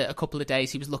 After a couple of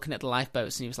days, he was looking at the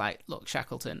lifeboats and he was like, "Look,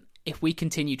 Shackleton, if we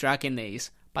continue dragging these,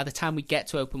 by the time we get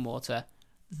to open water,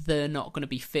 they're not going to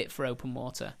be fit for open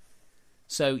water.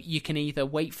 So you can either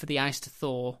wait for the ice to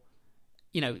thaw,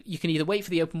 you can either wait for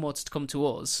the open water to come to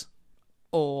us,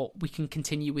 or we can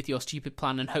continue with your stupid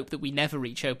plan and hope that we never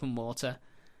reach open water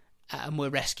and we're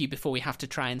rescued before we have to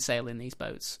try and sail in these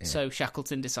boats." Yeah. So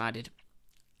Shackleton decided,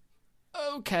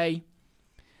 okay,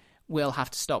 we'll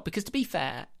have to stop. Because to be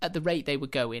fair, at the rate they were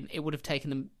going, it would have taken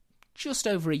them just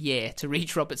over a year to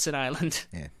reach Robertson Island.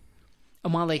 Yeah.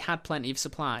 And while they had plenty of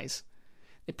supplies,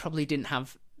 they probably didn't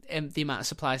have the amount of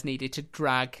supplies needed to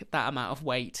drag that amount of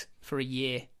weight for a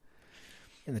year.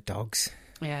 And the dogs.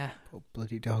 Yeah. Poor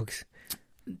bloody dogs.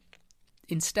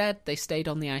 Instead, they stayed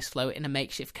on the ice floe in a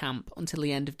makeshift camp until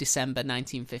the end of December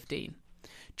 1915,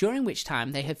 during which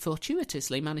time they had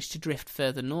fortuitously managed to drift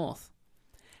further north.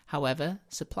 However,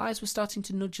 supplies were starting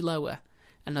to nudge lower,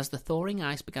 and as the thawing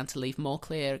ice began to leave more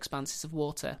clear expanses of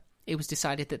water, it was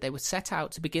decided that they would set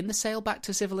out to begin the sail back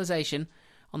to civilization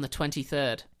on the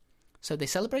 23rd. So they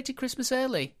celebrated Christmas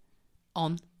early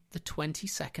on the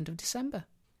 22nd of December,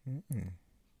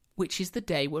 which is the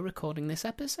day we're recording this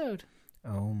episode.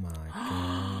 Oh my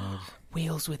God.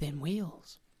 Wheels within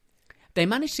wheels. They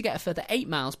managed to get a further 8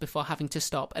 miles before having to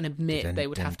stop and admit they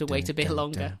would have to wait a bit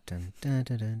longer.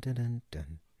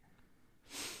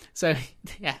 So,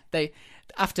 yeah, they,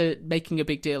 after making a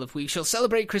big deal of we shall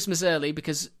celebrate Christmas early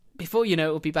because before you know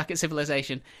it, we'll be back at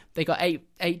civilization, they got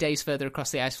eight days further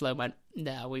across the ice floe and went,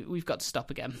 no, we've got to stop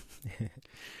again.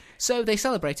 So they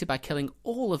celebrated by killing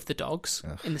all of the dogs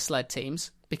in the sled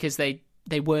teams because they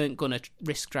weren't going to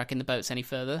risk dragging the boats any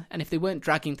further. And if they weren't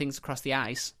dragging things across the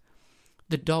ice,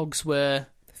 the dogs were...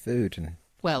 food and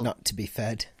not to be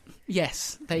fed.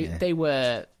 Yes, they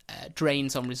were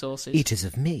drains on resources. Eaters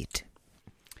of meat.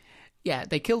 Yeah,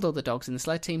 they killed all the dogs in the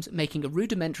sled teams, making a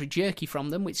rudimentary jerky from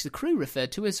them, which the crew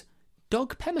referred to as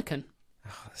dog pemmican.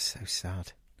 Oh, that's so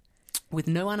sad. With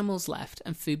no animals left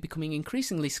and food becoming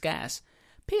increasingly scarce,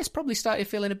 Pierce probably started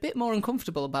feeling a bit more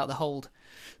uncomfortable about the whole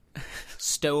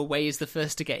stowaway is the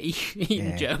first to get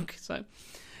eaten joke. So,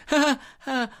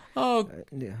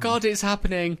 God, it's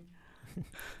happening.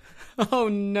 Oh,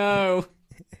 no.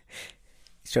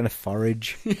 He's trying to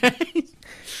forage.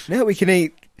 No, we can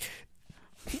eat.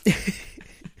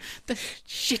 They're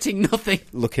shitting nothing.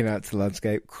 Looking out to the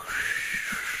landscape.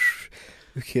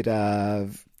 We could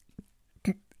have...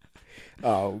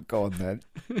 Oh, go on then.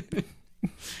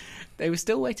 They were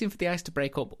still waiting for the ice to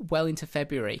break up well into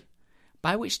February,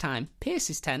 by which time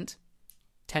Pierce's tent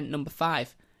number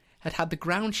 5, had had the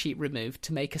ground sheet removed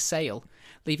to make a sail,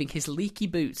 leaving his leaky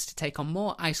boots to take on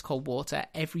more ice-cold water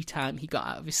every time he got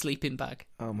out of his sleeping bag.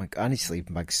 Oh my God, and his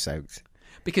sleeping bag's soaked.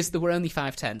 Because there were only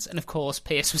 5 tents, and of course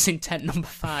Pierce was in tent number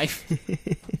 5.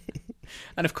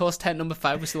 And of course tent number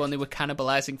 5 was the one they were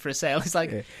cannibalising for a sail. It's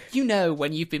like,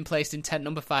 when you've been placed in tent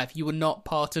number 5, you were not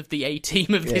part of the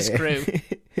A-team of this crew.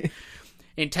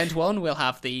 In tent 1, we'll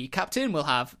have the captain, we'll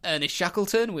have Ernest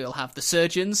Shackleton, we'll have the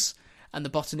surgeons and the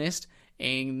botanist.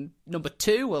 In number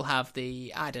 2, we'll have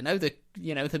the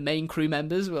main crew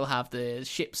members, we'll have the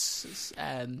ship's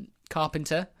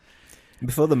carpenter.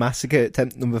 Before the massacre,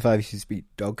 tent number 5 used to be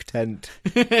dog tent.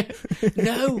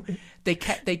 No, they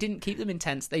didn't keep them in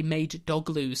tents. They made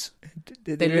dogloos.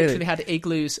 Did They really? literally had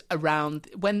igloos around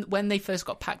when they first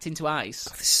got packed into ice.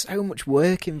 There's so much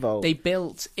work involved. They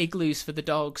built igloos for the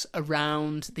dogs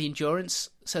around the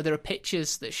Endurance. So there are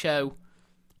pictures that show,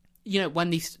 when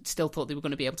they still thought they were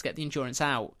going to be able to get the Endurance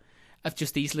out, of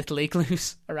just these little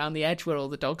igloos around the edge where all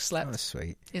the dogs slept. Oh, that's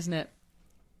sweet. Isn't it?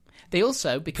 They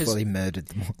also, because Before they murdered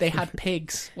them all. they had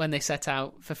pigs when they set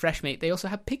out for fresh meat, they also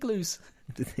had pigloos.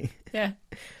 Did they? Yeah.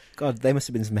 God, they must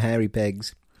have been some hairy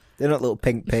pigs. They're not little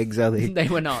pink pigs, are they? They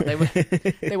were not.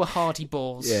 They were hardy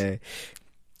boars. Yeah.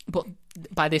 But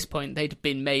by this point, they'd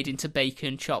been made into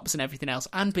bacon, chops, and everything else,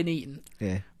 and been eaten.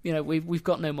 Yeah. We've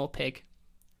got no more pig.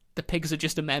 The pigs are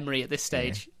just a memory at this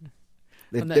stage.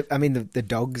 The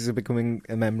dogs are becoming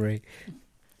a memory.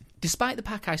 Despite the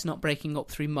pack ice not breaking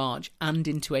up through March and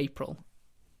into April,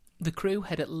 the crew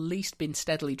had at least been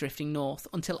steadily drifting north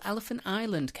until Elephant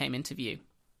Island came into view.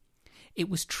 It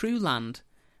was true land,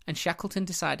 and Shackleton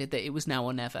decided that it was now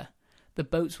or never. The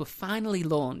boats were finally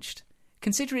launched.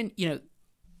 Considering, the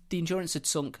Endurance had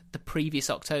sunk the previous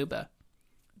October,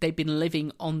 they'd been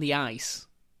living on the ice,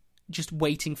 just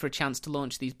waiting for a chance to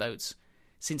launch these boats.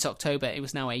 Since October, it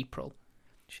was now April.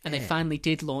 And they finally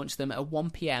did launch them at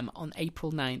 1 p.m. on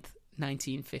April 9th,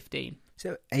 1915.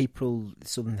 So April,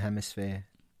 Southern Hemisphere.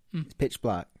 It's pitch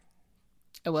black.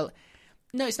 Oh, well,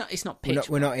 no, it's not pitch.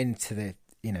 We're not into the,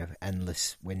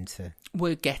 endless winter.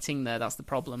 We're getting there, that's the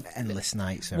problem. Endless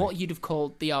nights. Sorry. What you'd have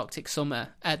called the Arctic summer,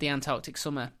 the Antarctic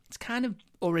summer, it's kind of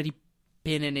already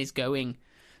been and is going.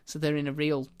 So they're in a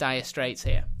real dire straits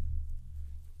here.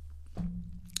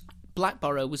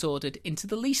 Blackborough was ordered into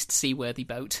the least seaworthy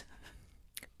boat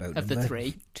of the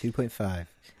three. 2.5.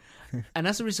 And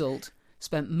as a result,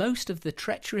 spent most of the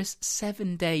treacherous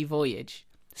 7-day voyage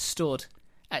stood,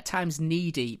 at times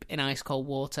knee-deep in ice-cold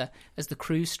water, as the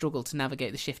crew struggled to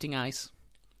navigate the shifting ice.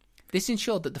 This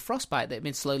ensured that the frostbite that had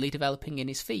been slowly developing in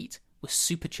his feet was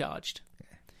supercharged.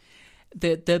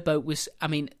 The boat was,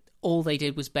 all they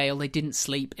did was bail. They didn't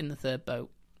sleep in the third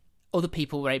boat. Other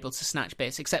people were able to snatch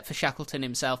bits, except for Shackleton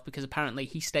himself, because apparently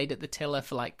he stayed at the tiller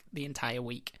for the entire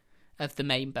week of the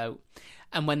main boat.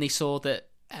 And when they saw that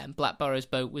Blackborough's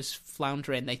boat was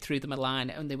floundering, they threw them a line,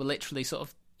 and they were literally sort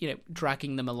of,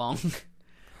 dragging them along,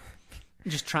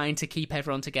 just trying to keep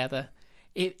everyone together.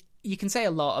 You can say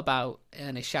a lot about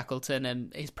Ernest Shackleton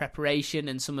and his preparation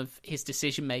and some of his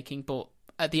decision making, but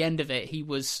at the end of it, he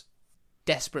was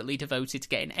desperately devoted to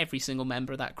getting every single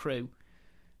member of that crew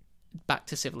back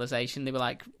to civilization. They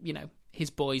were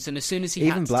his boys, and as soon as he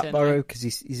even had to Blackborough, because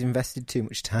he's invested too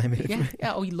much time in him.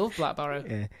 he loved Blackborough.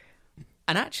 Yeah.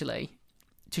 And actually,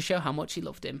 to show how much he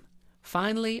loved him,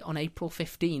 finally on April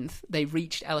 15th they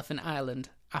reached Elephant Island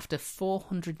after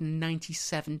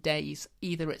 497 days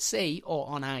either at sea or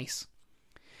on ice.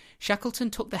 Shackleton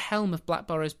took the helm of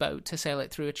Blackborough's boat to sail it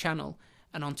through a channel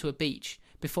and onto a beach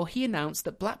before he announced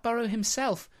that Blackborough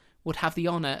himself would have the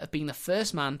honour of being the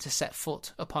first man to set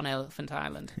foot upon Elephant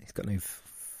Island. He's got no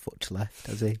foot left,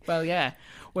 has he? Well, yeah.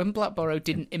 When Blackborough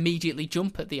didn't immediately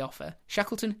jump at the offer,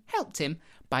 Shackleton helped him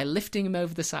by lifting him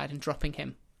over the side and dropping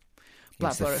him.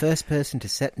 He's the first person to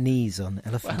set knees on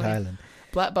Elephant Island.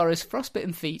 Blackborough's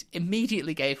frostbitten feet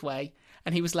immediately gave way,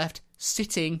 and he was left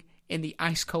sitting in the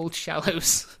ice-cold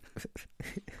shallows.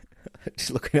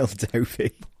 Just looking all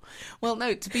dopey. Well,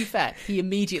 no, to be fair, he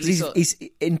immediately... He's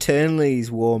internally he's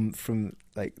warm from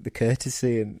the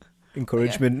courtesy and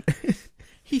encouragement. Yeah.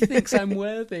 He thinks I'm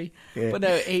worthy. Yeah. But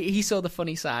no, he saw the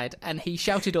funny side, and he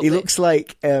shouted up... He looks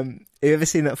like... have you ever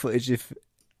seen that footage of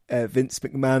Vince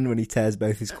McMahon when he tears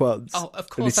both his quads? Oh, of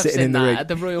course I've seen that at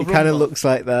the Royal Rumble. He kind of looks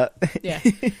like that. Yeah.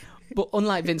 But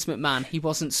unlike Vince McMahon, he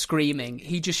wasn't screaming.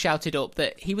 He just shouted up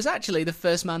that he was actually the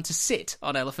first man to sit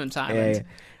on Elephant Island. Yeah.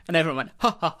 And everyone went,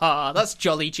 ha ha ha, that's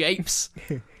jolly japes.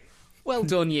 Well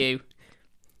done, you.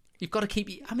 You've got to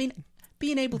keep...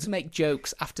 being able to make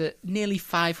jokes after nearly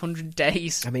 500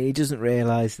 days. He doesn't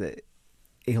realise that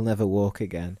he'll never walk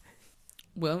again.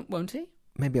 Won't he?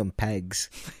 Maybe on pegs.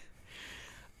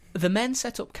 The men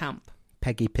set up camp.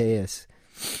 Peggy Pierce.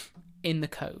 In the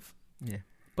cove. Yeah.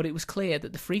 But it was clear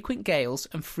that the frequent gales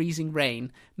and freezing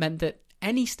rain meant that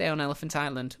any stay on Elephant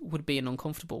Island would be an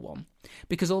uncomfortable one.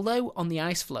 Because although on the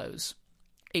ice floes,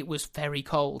 it was very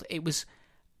cold. It was...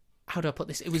 How do I put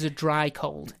this? It was a dry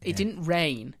cold. It didn't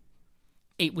rain.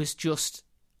 It was just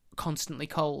constantly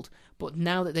cold. But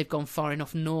now that they've gone far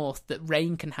enough north that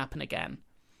rain can happen again,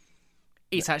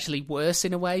 it's actually worse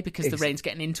in a way because the rain's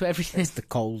getting into everything. It's the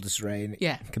coldest rain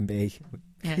it can be.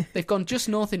 Yeah, they've gone just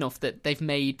north enough that they've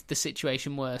made the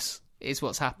situation worse is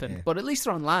what's happened. Yeah. But at least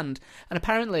they're on land. And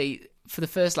apparently, for the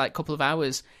first couple of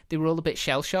hours, they were all a bit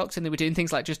shell-shocked, and they were doing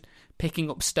things like just picking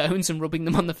up stones and rubbing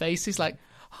them on the faces, like,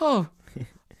 oh,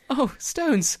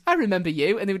 stones, I remember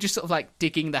you. And they were just sort of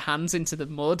digging their hands into the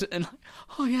mud and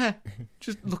oh yeah,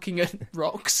 just looking at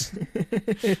rocks.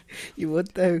 You would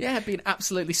though. Yeah, being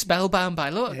absolutely spellbound by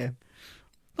look Yeah.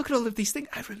 at all of these things.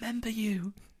 I remember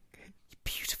you, you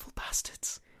beautiful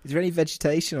bastards. Is there any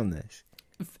vegetation on this?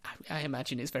 I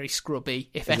imagine it's very scrubby,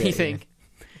 if Is it? anything.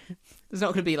 There's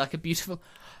not going to be a beautiful...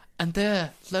 And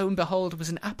there, lo and behold, was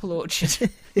an apple orchard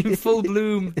in full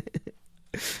bloom.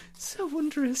 So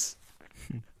wondrous.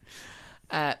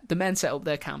 The men set up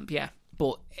their camp, yeah.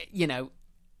 But,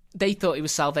 they thought it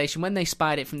was salvation. When they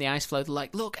spied it from the ice floe, they're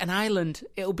like, look, an island.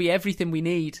 It'll be everything we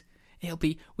need.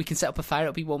 We can set up a fire.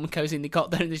 It'll be warm and cozy. And they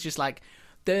got there and there's just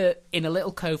they're in a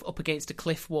little cove up against a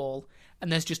cliff wall.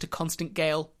 And there's just a constant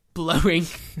gale blowing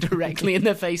directly in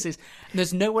their faces. And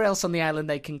there's nowhere else on the island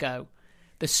they can go.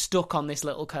 They're stuck on this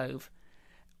little cove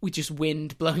with just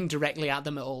wind blowing directly at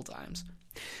them at all times.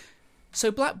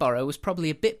 So Blackborrow was probably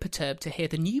a bit perturbed to hear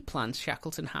the new plans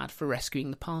Shackleton had for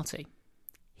rescuing the party.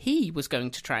 He was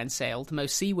going to try and sail the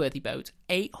most seaworthy boat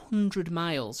 800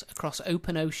 miles across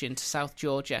open ocean to South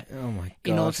Georgia Oh my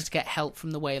God. in order to get help from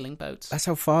the whaling boats. That's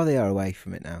how far they are away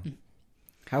from it now.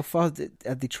 How far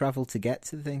had they travelled to get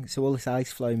to the thing? So all this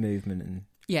ice flow movement, and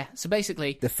Yeah, so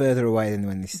basically they're further away than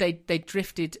when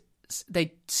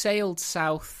they sailed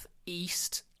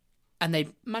southeast and they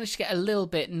managed to get a little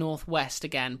bit northwest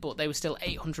again, but they were still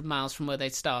 800 miles from where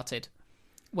they'd started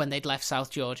when they'd left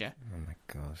South Georgia. Oh my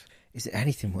God. Is it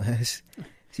anything worse?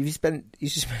 So you just spent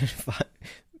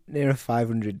near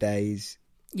 500 days.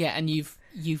 Yeah, and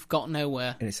you've got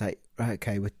nowhere. And it's like, right,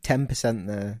 okay, we're 10%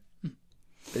 there.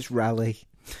 Let's rally.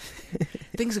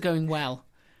 Things are going well.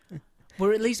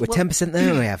 We're 10% there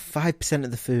and we have 5%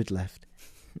 of the food left.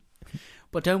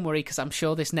 But don't worry, because I'm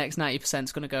sure this next 90%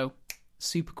 is going to go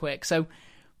super quick. So,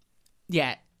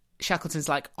 yeah, Shackleton's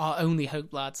like, our only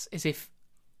hope, lads, is if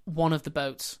one of the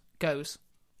boats goes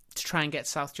to try and get to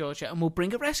South Georgia, and we'll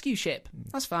bring a rescue ship.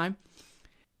 That's fine.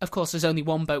 Of course, there's only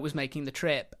one boat was making the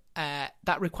trip.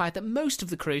 That required that most of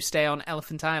the crew stay on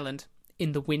Elephant Island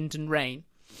in the wind and rain.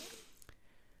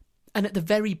 And at the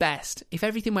very best, if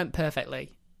everything went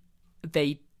perfectly,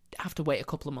 they'd have to wait a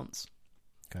couple of months.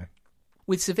 Okay.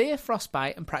 With severe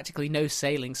frostbite and practically no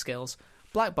sailing skills,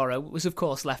 Blackborrow was of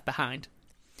course left behind.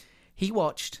 He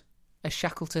watched as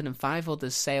Shackleton and 5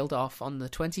 others sailed off on the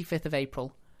 25th of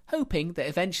April, hoping that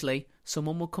eventually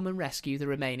someone would come and rescue the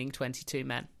remaining 22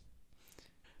 men.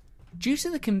 Due to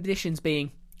the conditions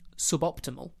being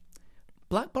suboptimal,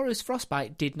 Blackborrow's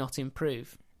frostbite did not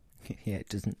improve. Yeah, it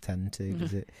doesn't tend to,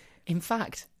 does it? In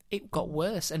fact, it got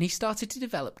worse and he started to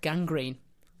develop gangrene.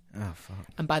 Oh, fuck.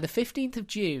 And by the 15th of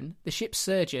June, the ship's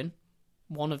surgeon,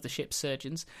 one of the ship's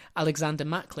surgeons, Alexander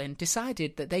Macklin,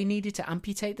 decided that they needed to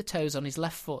amputate the toes on his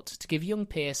left foot to give young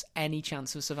Pierce any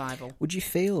chance of survival. Would you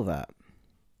feel that?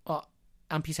 What?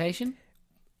 Amputation?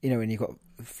 When you've got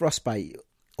frostbite,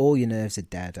 all your nerves are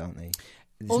dead, aren't they?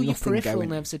 There's All your nothing peripheral going-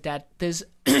 nerves are dead. There's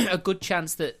a good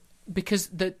chance that, because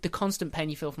the constant pain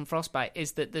you feel from frostbite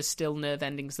is that there's still nerve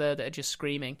endings there that are just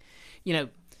screaming.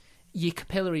 Your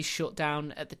capillaries shut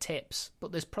down at the tips,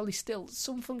 but there's probably still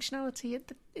some functionality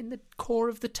in the core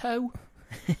of the toe,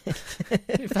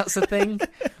 if that's a thing.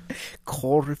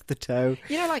 Core of the toe.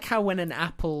 Like how when an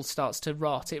apple starts to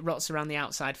rot, it rots around the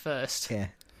outside first. Yeah.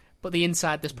 But the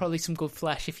inside, there's probably some good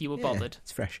flesh if you were bothered.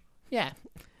 It's fresh. Yeah.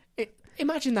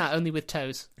 Imagine that only with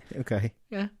toes. Okay.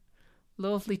 Yeah.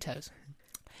 Lovely toes.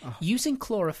 Oh. Using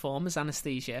chloroform as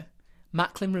anaesthesia,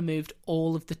 Macklin removed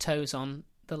all of the toes on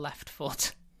the left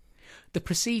foot. The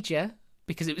procedure,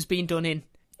 because it was being done in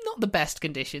not the best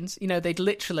conditions, they'd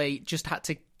literally just had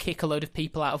to kick a load of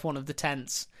people out of one of the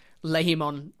tents, lay him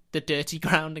on the dirty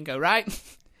ground and go, right,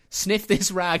 sniff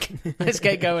this rag, let's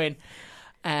get going.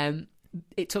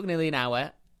 It took nearly an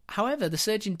hour. However, the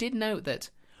surgeon did note that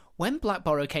when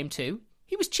Blackborrow came to,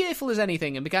 he was cheerful as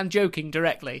anything and began joking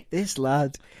directly. This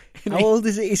lad. How old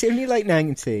is he? He's only like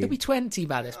 19. He'll be 20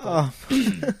 by this point.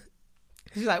 Oh.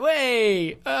 He's like,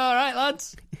 way, all right,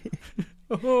 lads.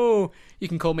 Oh, you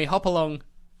can call me Hopalong.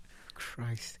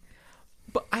 Christ.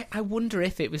 But I wonder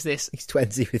if it was this. He's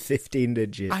 20 with 15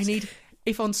 digits.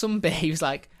 If on some bit he was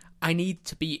like, I need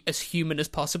to be as human as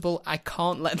possible. I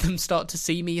can't let them start to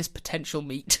see me as potential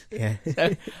meat. Yeah.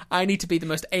 So I need to be the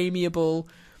most amiable,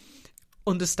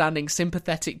 understanding,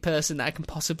 sympathetic person that I can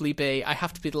possibly be. I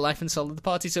have to be the life and soul of the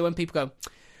party. So when people go,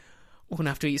 we're going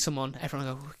to have to eat someone, everyone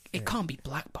will go, it can't be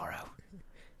Blackborrow.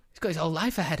 He's got his whole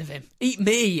life ahead of him. Eat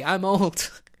me, I'm old.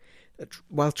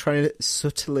 While trying to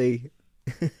subtly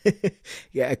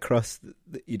Get across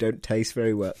that you don't taste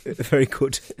very well, very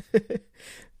good.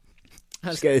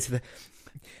 Just get into the...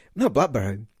 No,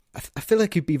 Blackborough. I feel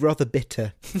like you'd be rather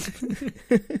bitter.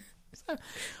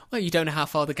 Well, you don't know how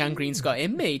far the gangrene's got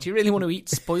in me. Do you really want to eat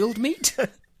spoiled meat?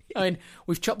 I mean,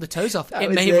 we've chopped the toes off.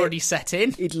 It may have already set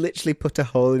in. He'd literally put a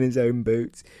hole in his own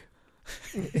boots.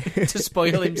 To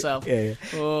spoil himself. Yeah.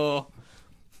 Oh,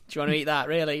 do you want to eat that,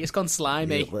 really? It's gone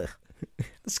slimy. The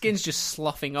skin's just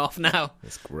sloughing off now.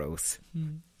 It's gross.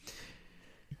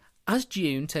 As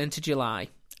June turned to July,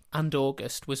 and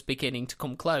August was beginning to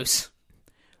come close,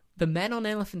 the men on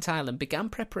Elephant Island began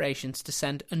preparations to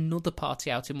send another party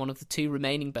out in one of the 2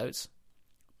 remaining boats.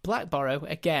 Blackborough,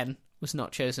 again, was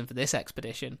not chosen for this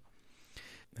expedition.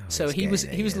 So he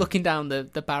was looking down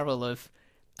the barrel of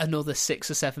another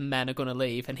 6 or 7 men are going to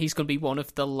leave, and he's going to be one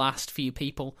of the last few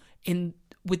people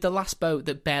with the last boat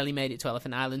that barely made it to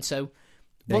Elephant Island. So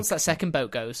once that second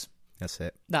boat goes, that's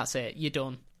it. You're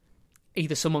done.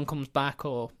 Either someone comes back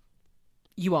or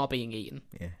you are being eaten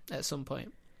at some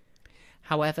point.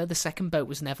 However, the second boat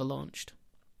was never launched,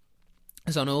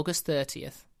 as on August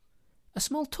 30th, a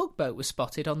small tugboat was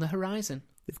spotted on the horizon.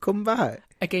 They've come back.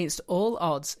 Against all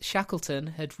odds, Shackleton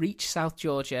had reached South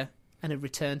Georgia and had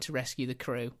returned to rescue the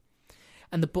crew.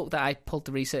 And the book that I pulled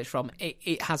the research from,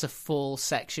 it has a full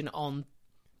section on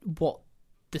what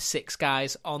the 6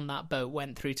 guys on that boat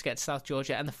went through to get to South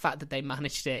Georgia, and the fact that they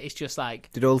managed it is just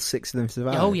like... Did all 6 of them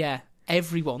survive? Oh, yeah.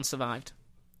 Everyone survived.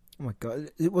 Oh, my God.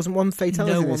 It wasn't one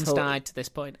fatality? No one's died to this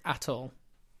point at all.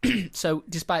 So,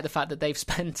 despite the fact that they've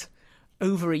spent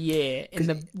over a year in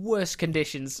the worst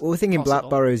conditions Well, we're thinking possible.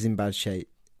 Blackborough's in bad shape.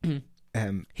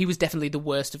 He was definitely the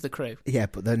worst of the crew. Yeah,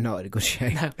 but they're not in a good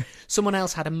shape. No. Someone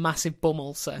else had a massive bum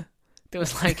ulcer. There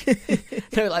was like,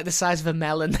 like the size of a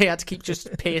melon. They had to keep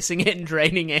just piercing it and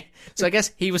draining it. So I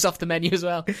guess he was off the menu as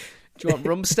well. Do you want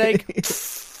rump steak?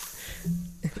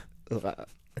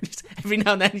 Just every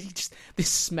now and then, just this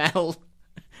smell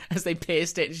as they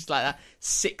pierced it, just like that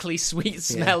sickly sweet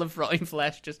smell of rotting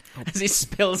flesh, just as it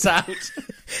spills out.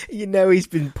 You know he's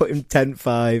been put in tent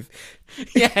 5.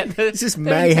 Yeah, it's just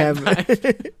mayhem.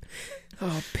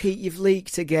 Oh, Pete, you've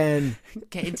leaked again.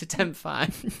 Get into tent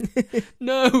 5.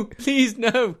 No, please,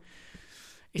 no.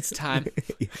 It's time.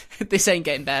 This ain't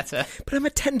getting better. But I'm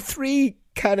a tent 3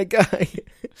 kind of guy.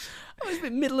 Oh, it's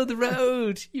been middle of the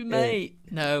road, you mate.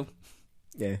 No.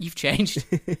 Yeah. You've changed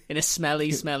in a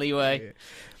smelly way. Yeah.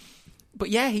 But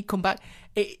yeah, he'd come back.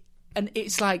 And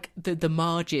it's like the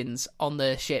margins on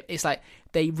the ship. It's like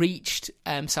they reached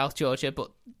South Georgia,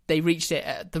 but they reached it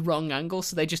at the wrong angle.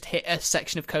 So they just hit a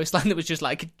section of coastline that was just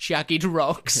like jagged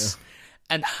rocks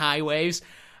and high waves.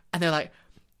 And they're like,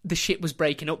 the ship was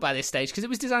breaking up by this stage because it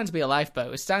was designed to be a lifeboat.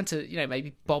 It was designed to,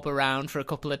 maybe bob around for a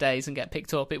couple of days and get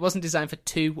picked up. It wasn't designed for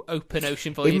 2 open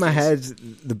ocean voyages. In my head,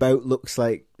 the boat looks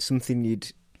like something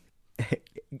you'd...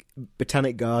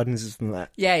 Botanic Gardens or something like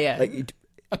that. Yeah. Like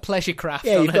a pleasure craft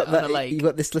on a lake. You've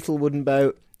got this little wooden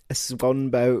boat, a swan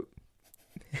boat.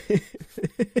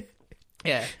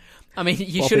 Yeah. I mean,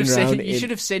 you should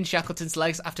have seen Shackleton's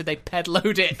legs after they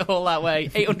pedaloed it all that way.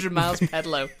 800 miles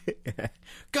pedalo. Yeah.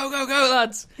 Go,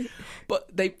 lads! But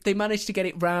they managed to get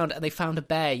it round and they found a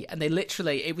bay. And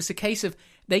it was a case of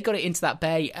they got it into that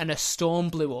bay and a storm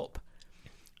blew up.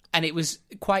 And it was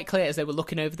quite clear as they were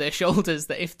looking over their shoulders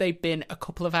that if they'd been a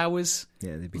couple of hours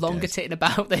longer titting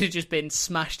about, they'd have just been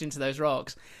smashed into those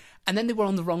rocks. And then they were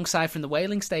on the wrong side from the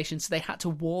whaling station, so they had to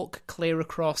walk clear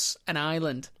across an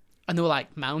island. And there were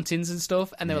like mountains and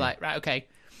stuff, and they were like, right, okay,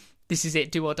 this is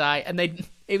it, do or die. And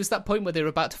it was that point where they were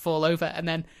about to fall over, and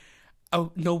then a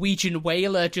Norwegian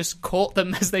whaler just caught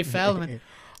them as they fell. And went,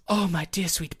 oh, my dear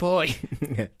sweet boy.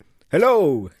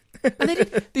 Hello! And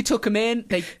they took them in,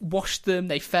 they washed them,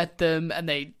 they fed them, and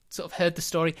they sort of heard the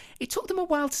story. It took them a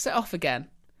while to set off again.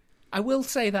 I will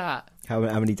say that. How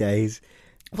many days?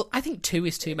 Well, I think 2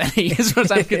 is too many, as far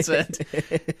as I'm concerned.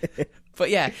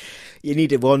 But yeah, you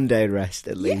need a 1 day rest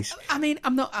at least. I mean,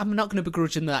 I'm not going to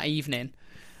begrudge them that evening,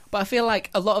 but I feel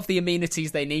like a lot of the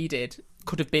amenities they needed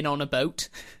could have been on a boat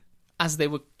as they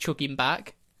were chugging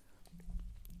back.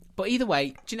 But either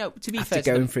way, do you know, to be fair,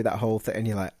 after going through that whole thing, and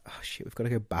you're like, oh shit, we've got to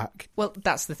go back. Well,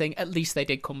 that's the thing. At least they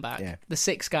did come back. Yeah. The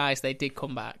 6 guys, they did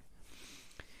come back.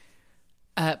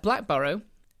 Blackborough,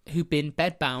 who'd been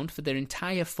bedbound for their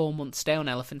entire 4-month stay on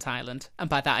Elephant Island, and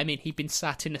by that I mean he'd been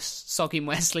sat in a sogging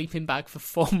wet sleeping bag for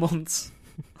 4 months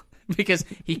because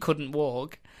he couldn't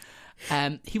walk.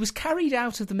 He was carried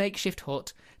out of the makeshift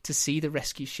hut to see the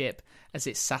rescue ship as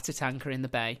it sat at anchor in the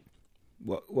bay.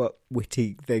 What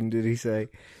witty thing did he say?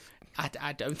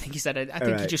 I don't think he said it. I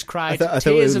think he just cried I thought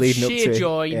tears we of were sheer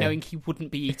joy knowing he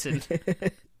wouldn't be eaten.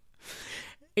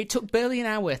 It took barely an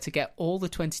hour to get all the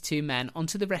 22 men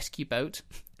onto the rescue boat,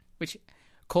 which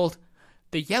called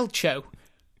the Yelcho.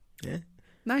 Yeah.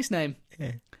 Nice name.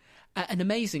 Yeah. And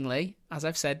amazingly, as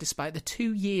I've said, despite the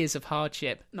 2 years of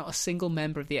hardship, not a single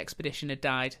member of the expedition had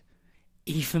died.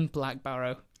 Even Black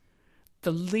Barrow,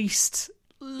 the least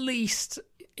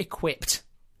equipped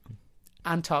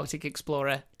Antarctic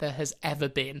explorer there has ever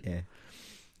been. Yeah.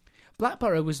 Black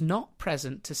Barrow was not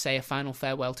present to say a final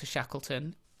farewell to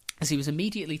Shackleton, as he was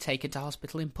immediately taken to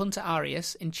hospital in Punta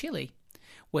Arenas in Chile,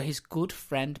 where his good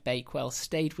friend Bakewell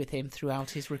stayed with him throughout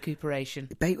his recuperation.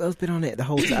 Bakewell's been on it the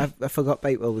whole time. I forgot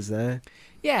Bakewell was there.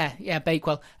 Yeah,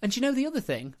 Bakewell. And do you know the other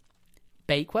thing?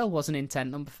 Bakewell wasn't in tent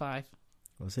number 5.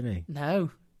 Wasn't he? No.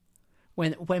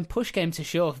 When push came to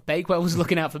shove, Bakewell was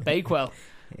looking out for Bakewell.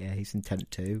 Yeah, he's in tent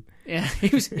 2. Yeah,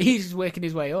 he's working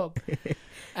his way up.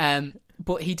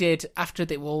 But he did, after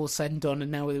it all was said and done,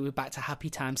 and now we were back to happy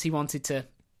times, he wanted to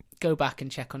go back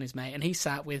and check on his mate, and he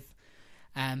sat with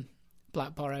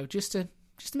Black Barrow just to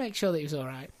make sure that he was all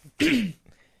right.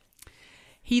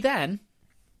 He then,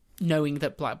 knowing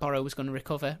that Black Barrow was going to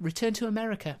recover, returned to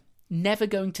America, never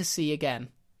going to sea again.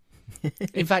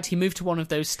 In fact, he moved to one of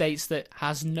those states that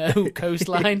has no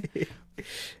coastline.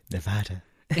 Nevada.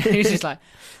 He was just like,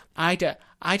 I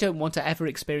don't want to ever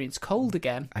experience cold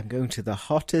again. I'm going to the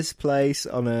hottest place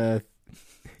on earth.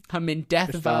 I'm in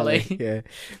Death Valley. Yeah.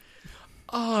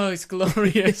 Oh, it's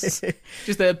glorious.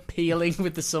 Just there peeling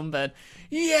with the sunburn.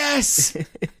 Yes!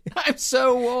 I'm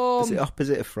so warm. It's the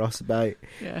opposite of frostbite.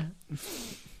 Yeah.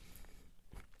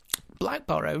 Black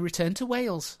Barrow returned to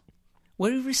Wales,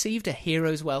 where he received a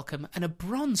hero's welcome and a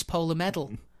bronze polar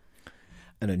medal.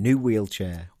 And a new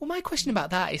wheelchair. Well, my question about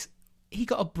that is, he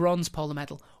got a bronze polar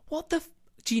medal. What the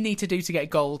do you need to do to get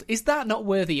gold? Is that not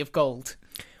worthy of gold?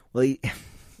 Well,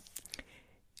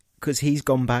 because he's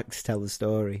gone back to tell the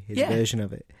story, his version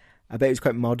of it. I bet he was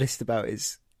quite modest about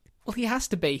his... Well, he has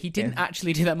to be. He didn't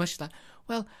actually do that much. Like,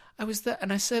 well, I was there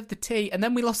and I served the tea, and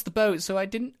then we lost the boat, so I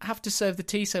didn't have to serve the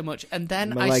tea so much, and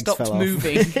then I stopped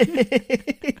moving.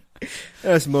 That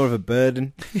was more of a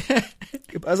burden. I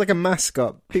was like a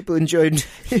mascot. People enjoyed...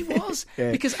 He was,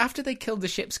 because after they killed the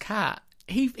ship's cat,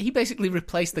 he basically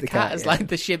replaced the cat as like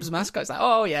the ship's mascot. It's like,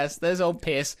 oh yes, there's old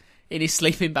Pierce in his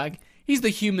sleeping bag. He's the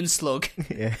human slug.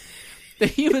 Yeah. The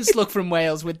human slug from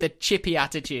Wales with the chippy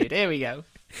attitude. Here we go.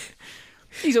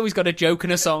 He's always got a joke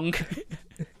and a song.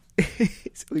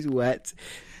 It's always wet.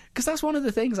 Because that's one of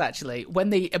the things, actually. When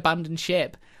they abandoned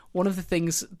ship, one of the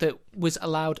things that was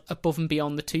allowed above and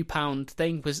beyond the £2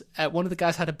 thing was one of the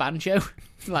guys had a banjo.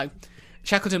 Like,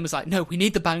 Shackleton was like, no, we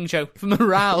need the banjo for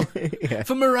morale.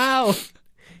 For morale.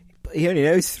 But he only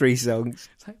knows 3 songs.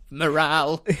 It's like,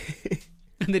 morale.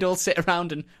 And they'd all sit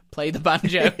around and play the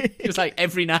banjo. It was like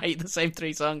every night, the same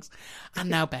 3 songs. And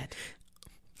now bed.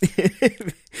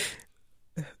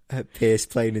 Pierce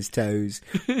playing his toes.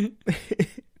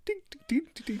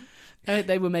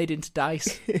 They were made into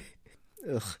dice.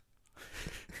 Ugh.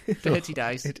 Dirty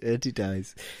dice. Dirty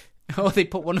dice. Or they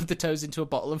put one of the toes into a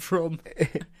bottle of rum.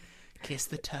 Kiss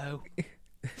the toe.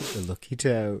 The lucky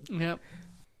toe. Yep.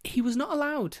 He was not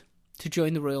allowed to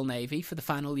join the Royal Navy for the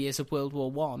final years of World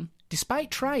War I, despite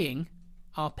trying,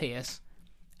 R. Pierce,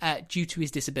 due to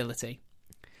his disability.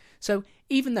 So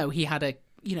even though he had a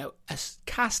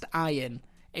cast iron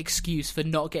excuse for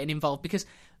not getting involved, because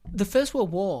the First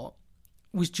World War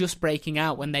was just breaking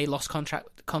out when they lost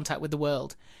contact with the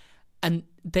world, and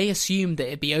they assumed that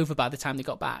it'd be over by the time they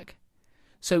got back.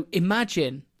 So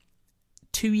imagine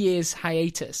 2 years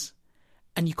hiatus,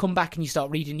 and you come back and you start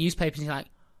reading newspapers and you're like,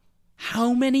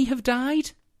 how many have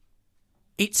died?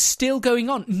 It's still going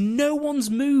on. No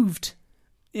one's moved.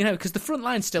 Because the front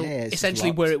line's still essentially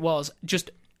where it was.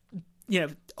 Just,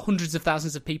 hundreds of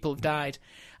thousands of people have died.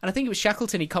 And I think it was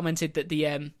Shackleton, he commented that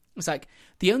it's like,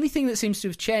 the only thing that seems to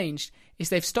have changed is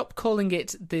they've stopped calling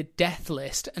it the death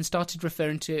list and started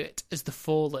referring to it as the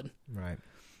fallen. Right.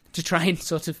 To try and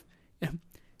sort of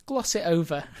gloss it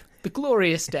over. The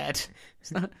glorious dead.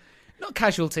 It's not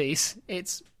casualties,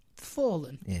 it's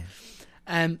fallen.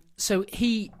 Yeah. So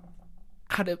he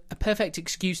had a perfect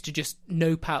excuse to just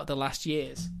nope out the last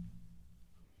years.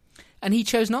 And he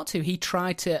chose not to. He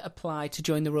tried to apply to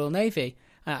join the Royal Navy.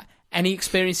 Any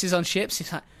experiences on ships?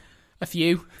 He's like, a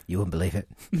few. You wouldn't believe it.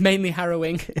 Mainly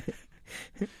harrowing.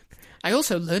 I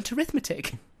also learnt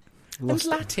arithmetic. And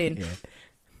Latin. Yeah.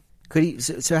 Could he?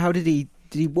 So how did he?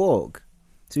 Did he walk?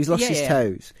 So he's lost his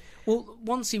toes. Well,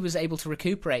 once he was able to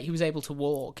recuperate, he was able to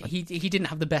walk. He didn't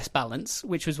have the best balance,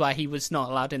 which was why he was not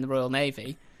allowed in the Royal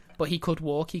Navy. But he could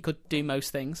walk. He could do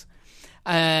most things.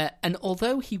 And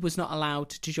although he was not allowed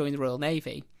to join the Royal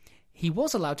Navy, he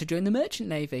was allowed to join the Merchant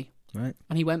Navy Right.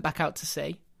 And he went back out to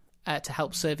sea to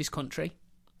help serve his country.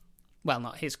 Well,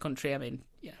 not his country. I mean,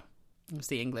 it was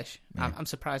the English. Yeah. I'm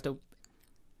surprised.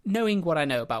 Knowing what I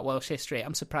know about Welsh history,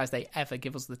 I'm surprised they ever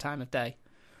give us the time of day.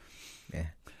 Yeah.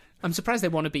 I'm surprised they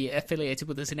want to be affiliated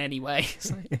with us in any way.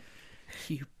 It's like,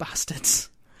 you bastards.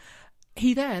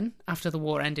 He then, after the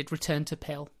war ended, returned to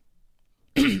Pill,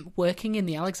 working in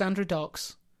the Alexandra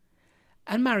docks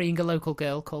and marrying a local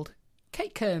girl called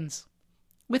Kate Kearns,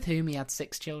 with whom he had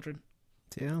 6 children.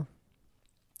 Deal.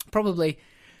 Probably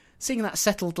seeing that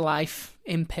settled life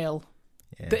in Pill.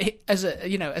 Yeah. That as a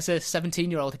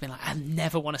 17-year-old, he'd been like, I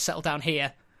never want to settle down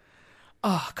here.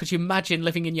 Oh, could you imagine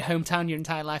living in your hometown your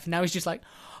entire life? And now he's just like,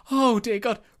 oh dear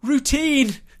God,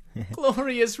 routine,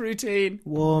 glorious routine,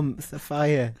 warmth, the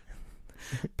fire,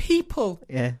 people,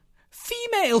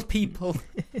 female people,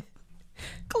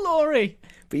 glory.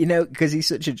 But because he's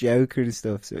such a joker and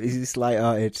stuff, so he's this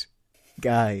light-hearted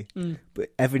guy.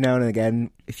 But every now and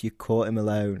again, if you caught him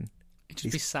alone, he'd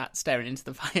just be sat staring into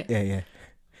the fire. Yeah.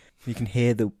 You can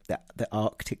hear the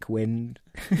Arctic wind.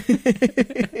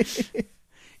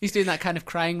 He's doing that kind of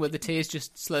crying where the tears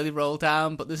just slowly roll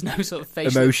down, but there's no sort of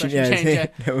facial emotion. expression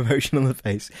changer. No emotion on the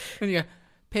face. And you go,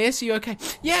 Pierce, are you okay?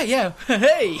 Yeah.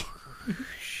 Hey.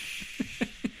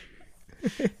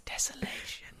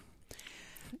 Desolation.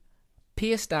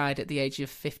 Pierce died at the age of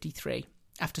 53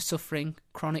 after suffering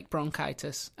chronic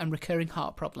bronchitis and recurring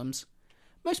heart problems,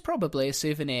 most probably a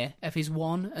souvenir of his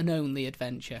one and only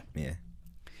adventure. Yeah.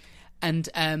 And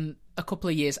a couple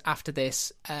of years after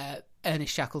this,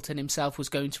 Ernest Shackleton himself was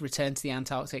going to return to the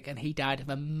Antarctic, and he died of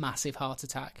a massive heart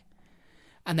attack.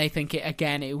 And they think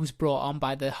it was brought on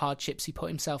by the hardships he put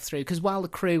himself through. Because while the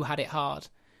crew had it hard,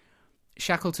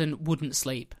 Shackleton wouldn't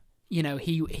sleep.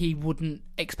 He wouldn't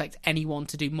expect anyone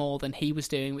to do more than he was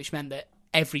doing, which meant that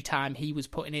every time he was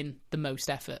putting in the most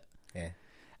effort. Yeah.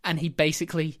 And he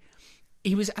basically...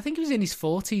 I think he was in his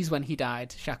 40s when he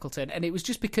died, Shackleton, and it was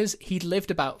just because he'd lived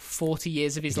about 40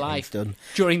 years of his life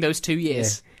during those 2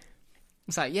 years. Yeah.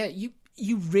 It's like,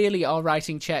 you really are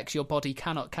writing checks your body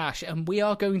cannot cash, and we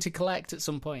are going to collect at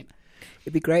some point.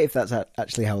 It'd be great if that's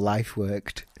actually how life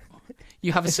worked.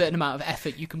 You have a certain amount of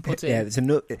effort you can put in.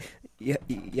 Yeah,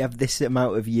 you have this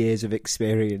amount of years of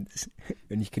experience,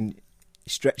 and you can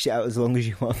stretch it out as long as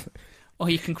you want. Or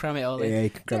you can cram it all in. Yeah,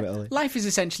 you can cram it all in. Life is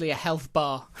essentially a health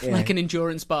bar, like an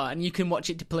endurance bar, and you can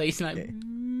watch it deplete.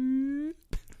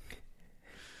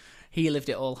 He lived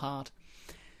it all hard.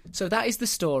 So that is the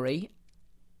story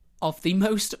of the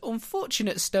most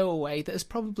unfortunate stowaway that has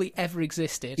probably ever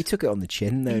existed. He took it on the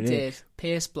chin, though, He didn't did.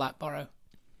 Pierce Blackborough.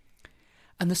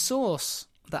 And the source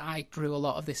that I drew a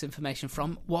lot of this information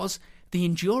from was The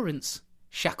Endurance,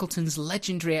 Shackleton's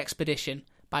legendary expedition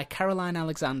by Caroline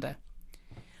Alexander,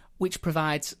 which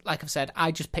provides, like I've said,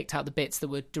 I just picked out the bits that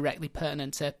were directly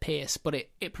pertinent to Pierce, but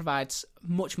it provides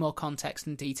much more context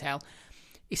and detail.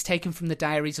 It's taken from the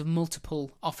diaries of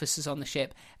multiple officers on the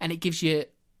ship, and it gives you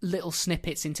little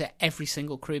snippets into every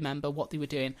single crew member, what they were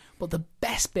doing. But the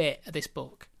best bit of this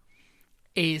book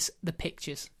is the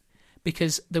pictures,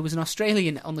 because there was an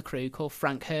Australian on the crew called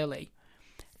Frank Hurley,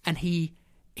 and he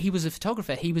was a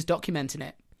photographer. He was documenting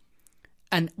it.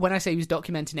 And when I say he was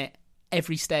documenting it,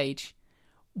 every stage...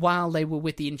 While they were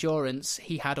with the Endurance,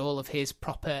 he had all of his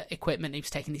proper equipment. He was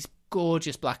taking these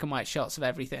gorgeous black and white shots of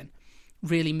everything.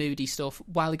 Really moody stuff.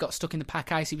 While he got stuck in the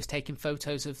pack ice, he was taking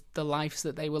photos of the lives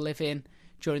that they were living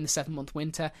during the 7-month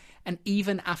winter. And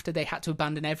even after they had to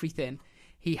abandon everything,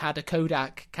 he had a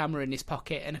Kodak camera in his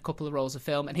pocket and a couple of rolls of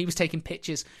film, and he was taking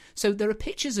pictures. So there are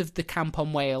pictures of the camp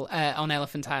on on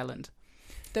Elephant Island.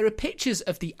 There are pictures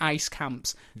of the ice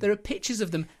camps. There are pictures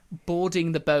of them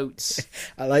boarding the boats.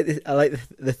 I like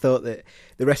the thought that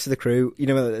the rest of the crew,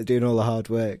 when they're doing all the hard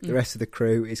work, the rest of the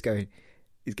crew is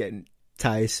getting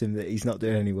tiresome that he's not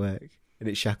doing any work, and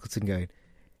it's Shackleton going,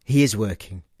 he is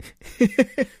working.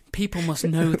 People must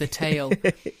know the tale.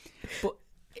 But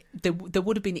there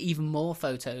would have been even more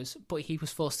photos, but he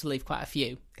was forced to leave quite a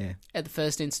few at the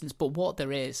first instance. But what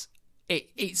there is,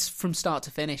 it's from start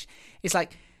to finish. It's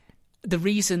like the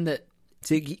reason that...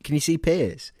 So can you see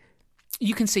Piers?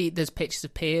 You can see there's pictures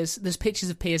of Piers. There's pictures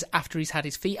of Piers after he's had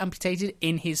his feet amputated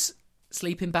in his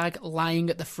sleeping bag, lying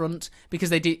at the front,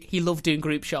 because he loved doing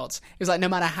group shots. It was like, no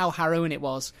matter how harrowing it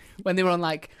was, when they were on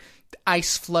like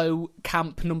ice floe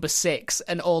camp number 6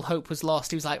 and all hope was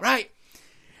lost, he was like, right,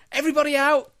 everybody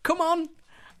out, come on.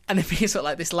 And then Piers got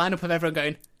like this lineup of everyone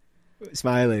going...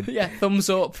 Smiling. Yeah, thumbs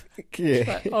up. Yeah.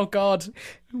 Like, oh God,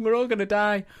 we're all going to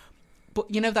die.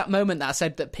 But that moment that I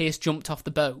said that Pierce jumped off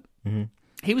the boat? Mm-hmm.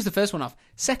 He was the first one off.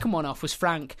 Second one off was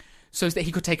Frank, so that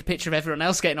he could take a picture of everyone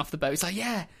else getting off the boat. He's like,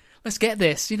 yeah, let's get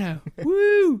this,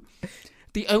 Woo!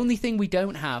 The only thing we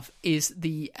don't have is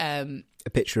the... A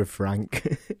picture of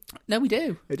Frank. No, we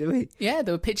do. Oh, do we? Yeah,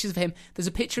 there were pictures of him. There's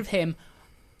a picture of him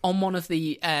on one of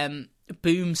the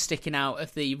booms sticking out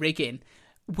of the rigging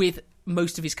with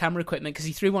most of his camera equipment, because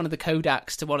he threw one of the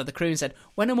Kodaks to one of the crew and said,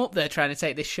 when I'm up there trying to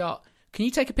take this shot, can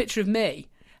you take a picture of me?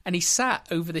 And he sat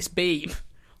over this beam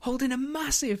holding a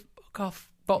massive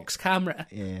box camera.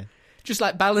 Yeah. Just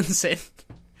like balancing.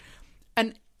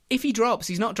 And if he drops,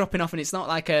 he's not dropping off, and it's not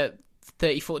like a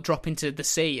 30-foot drop into the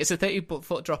sea. It's a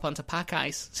 30-foot drop onto pack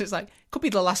ice. So it's like, could be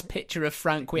the last picture of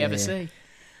Frank we ever see.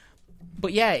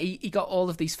 But yeah, he got all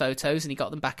of these photos, and he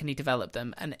got them back, and he developed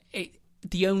them. And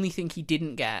the only thing he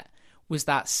didn't get was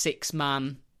that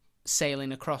 6-man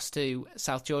sailing across to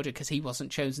South Georgia, because he wasn't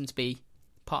chosen to be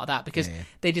part of that, because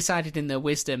they decided in their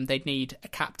wisdom they'd need a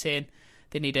captain,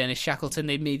 they'd need Ernest Shackleton,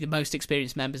 they'd need the most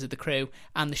experienced members of the crew,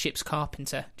 and the ship's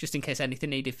carpenter, just in case anything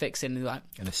needed fixing.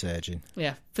 And a surgeon.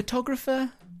 Yeah.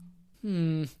 Photographer?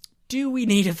 Do we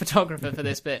need a photographer for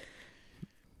this bit?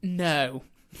 No.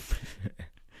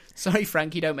 Sorry,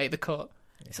 Frank, you don't make the cut.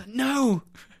 It's like, no!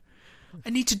 I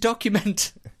need to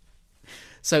document.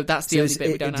 So that's the only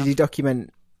bit we don't have. Did he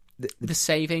document the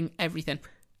saving, everything?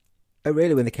 Oh,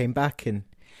 really? When they came back? And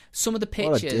some of the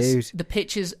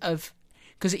pictures of...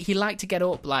 Because he liked to get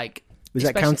up, like... Was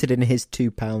that counted in his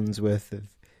 £2 worth of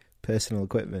personal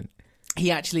equipment? He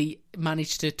actually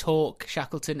managed to talk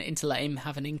Shackleton into letting him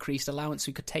have an increased allowance so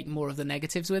he could take more of the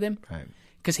negatives with him. Right.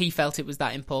 Because he felt it was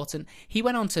that important. He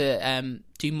went on to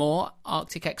do more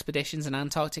Arctic expeditions and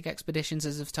Antarctic expeditions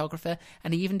as a photographer,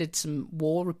 and he even did some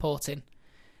war reporting.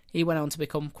 He went on to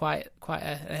become quite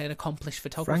an accomplished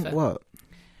photographer. Frank what?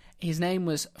 His name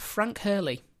was Frank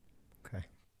Hurley. Okay.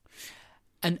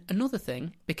 And another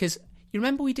thing, because you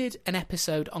remember we did an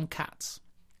episode on cats?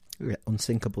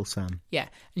 Unsinkable Sam. Yeah.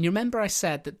 And you remember I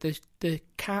said that the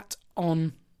cat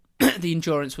on the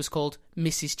Endurance was called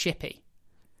Mrs. Chippy,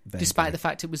 despite the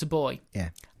fact it was a boy. Yeah.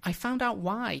 I found out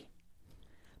why.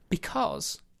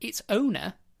 Because its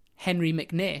owner, Henry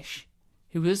McNish,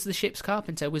 who was the ship's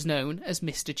carpenter, was known as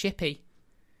Mr. Chippy.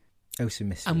 Oh, so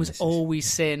Mr. And was always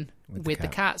seen with the the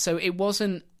cat. So it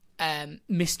wasn't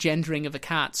misgendering of a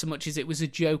cat so much as it was a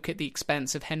joke at the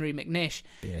expense of Henry McNish.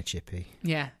 Being a chippy.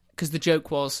 Yeah, because the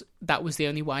joke was that was the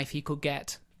only wife he could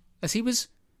get, as he was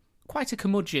quite a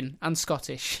curmudgeon and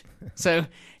Scottish. So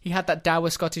he had that dour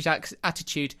Scottish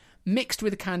attitude mixed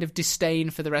with a kind of disdain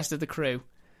for the rest of the crew.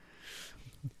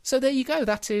 So there you go.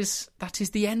 That is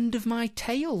the end of my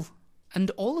tale. And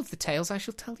all of the tales I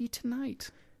shall tell you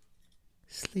tonight.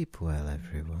 Sleep well,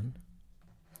 everyone.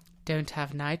 Don't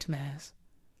have nightmares.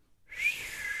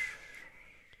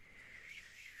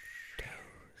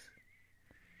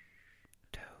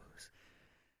 Doze.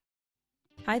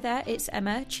 Hi there, it's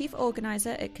Emma, Chief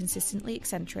Organiser at Consistently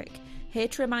Eccentric, here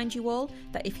to remind you all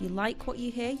that if you like what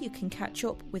you hear, you can catch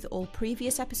up with all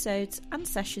previous episodes and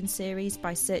session series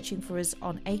by searching for us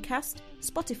on Acast,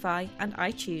 Spotify and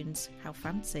iTunes. How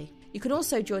fancy. You can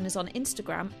also join us on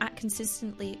Instagram at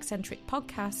Consistently Eccentric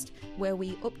Podcast, where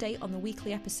we update on the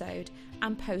weekly episode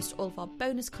and post all of our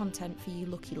bonus content for you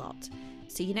lucky lot.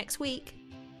 See you next week.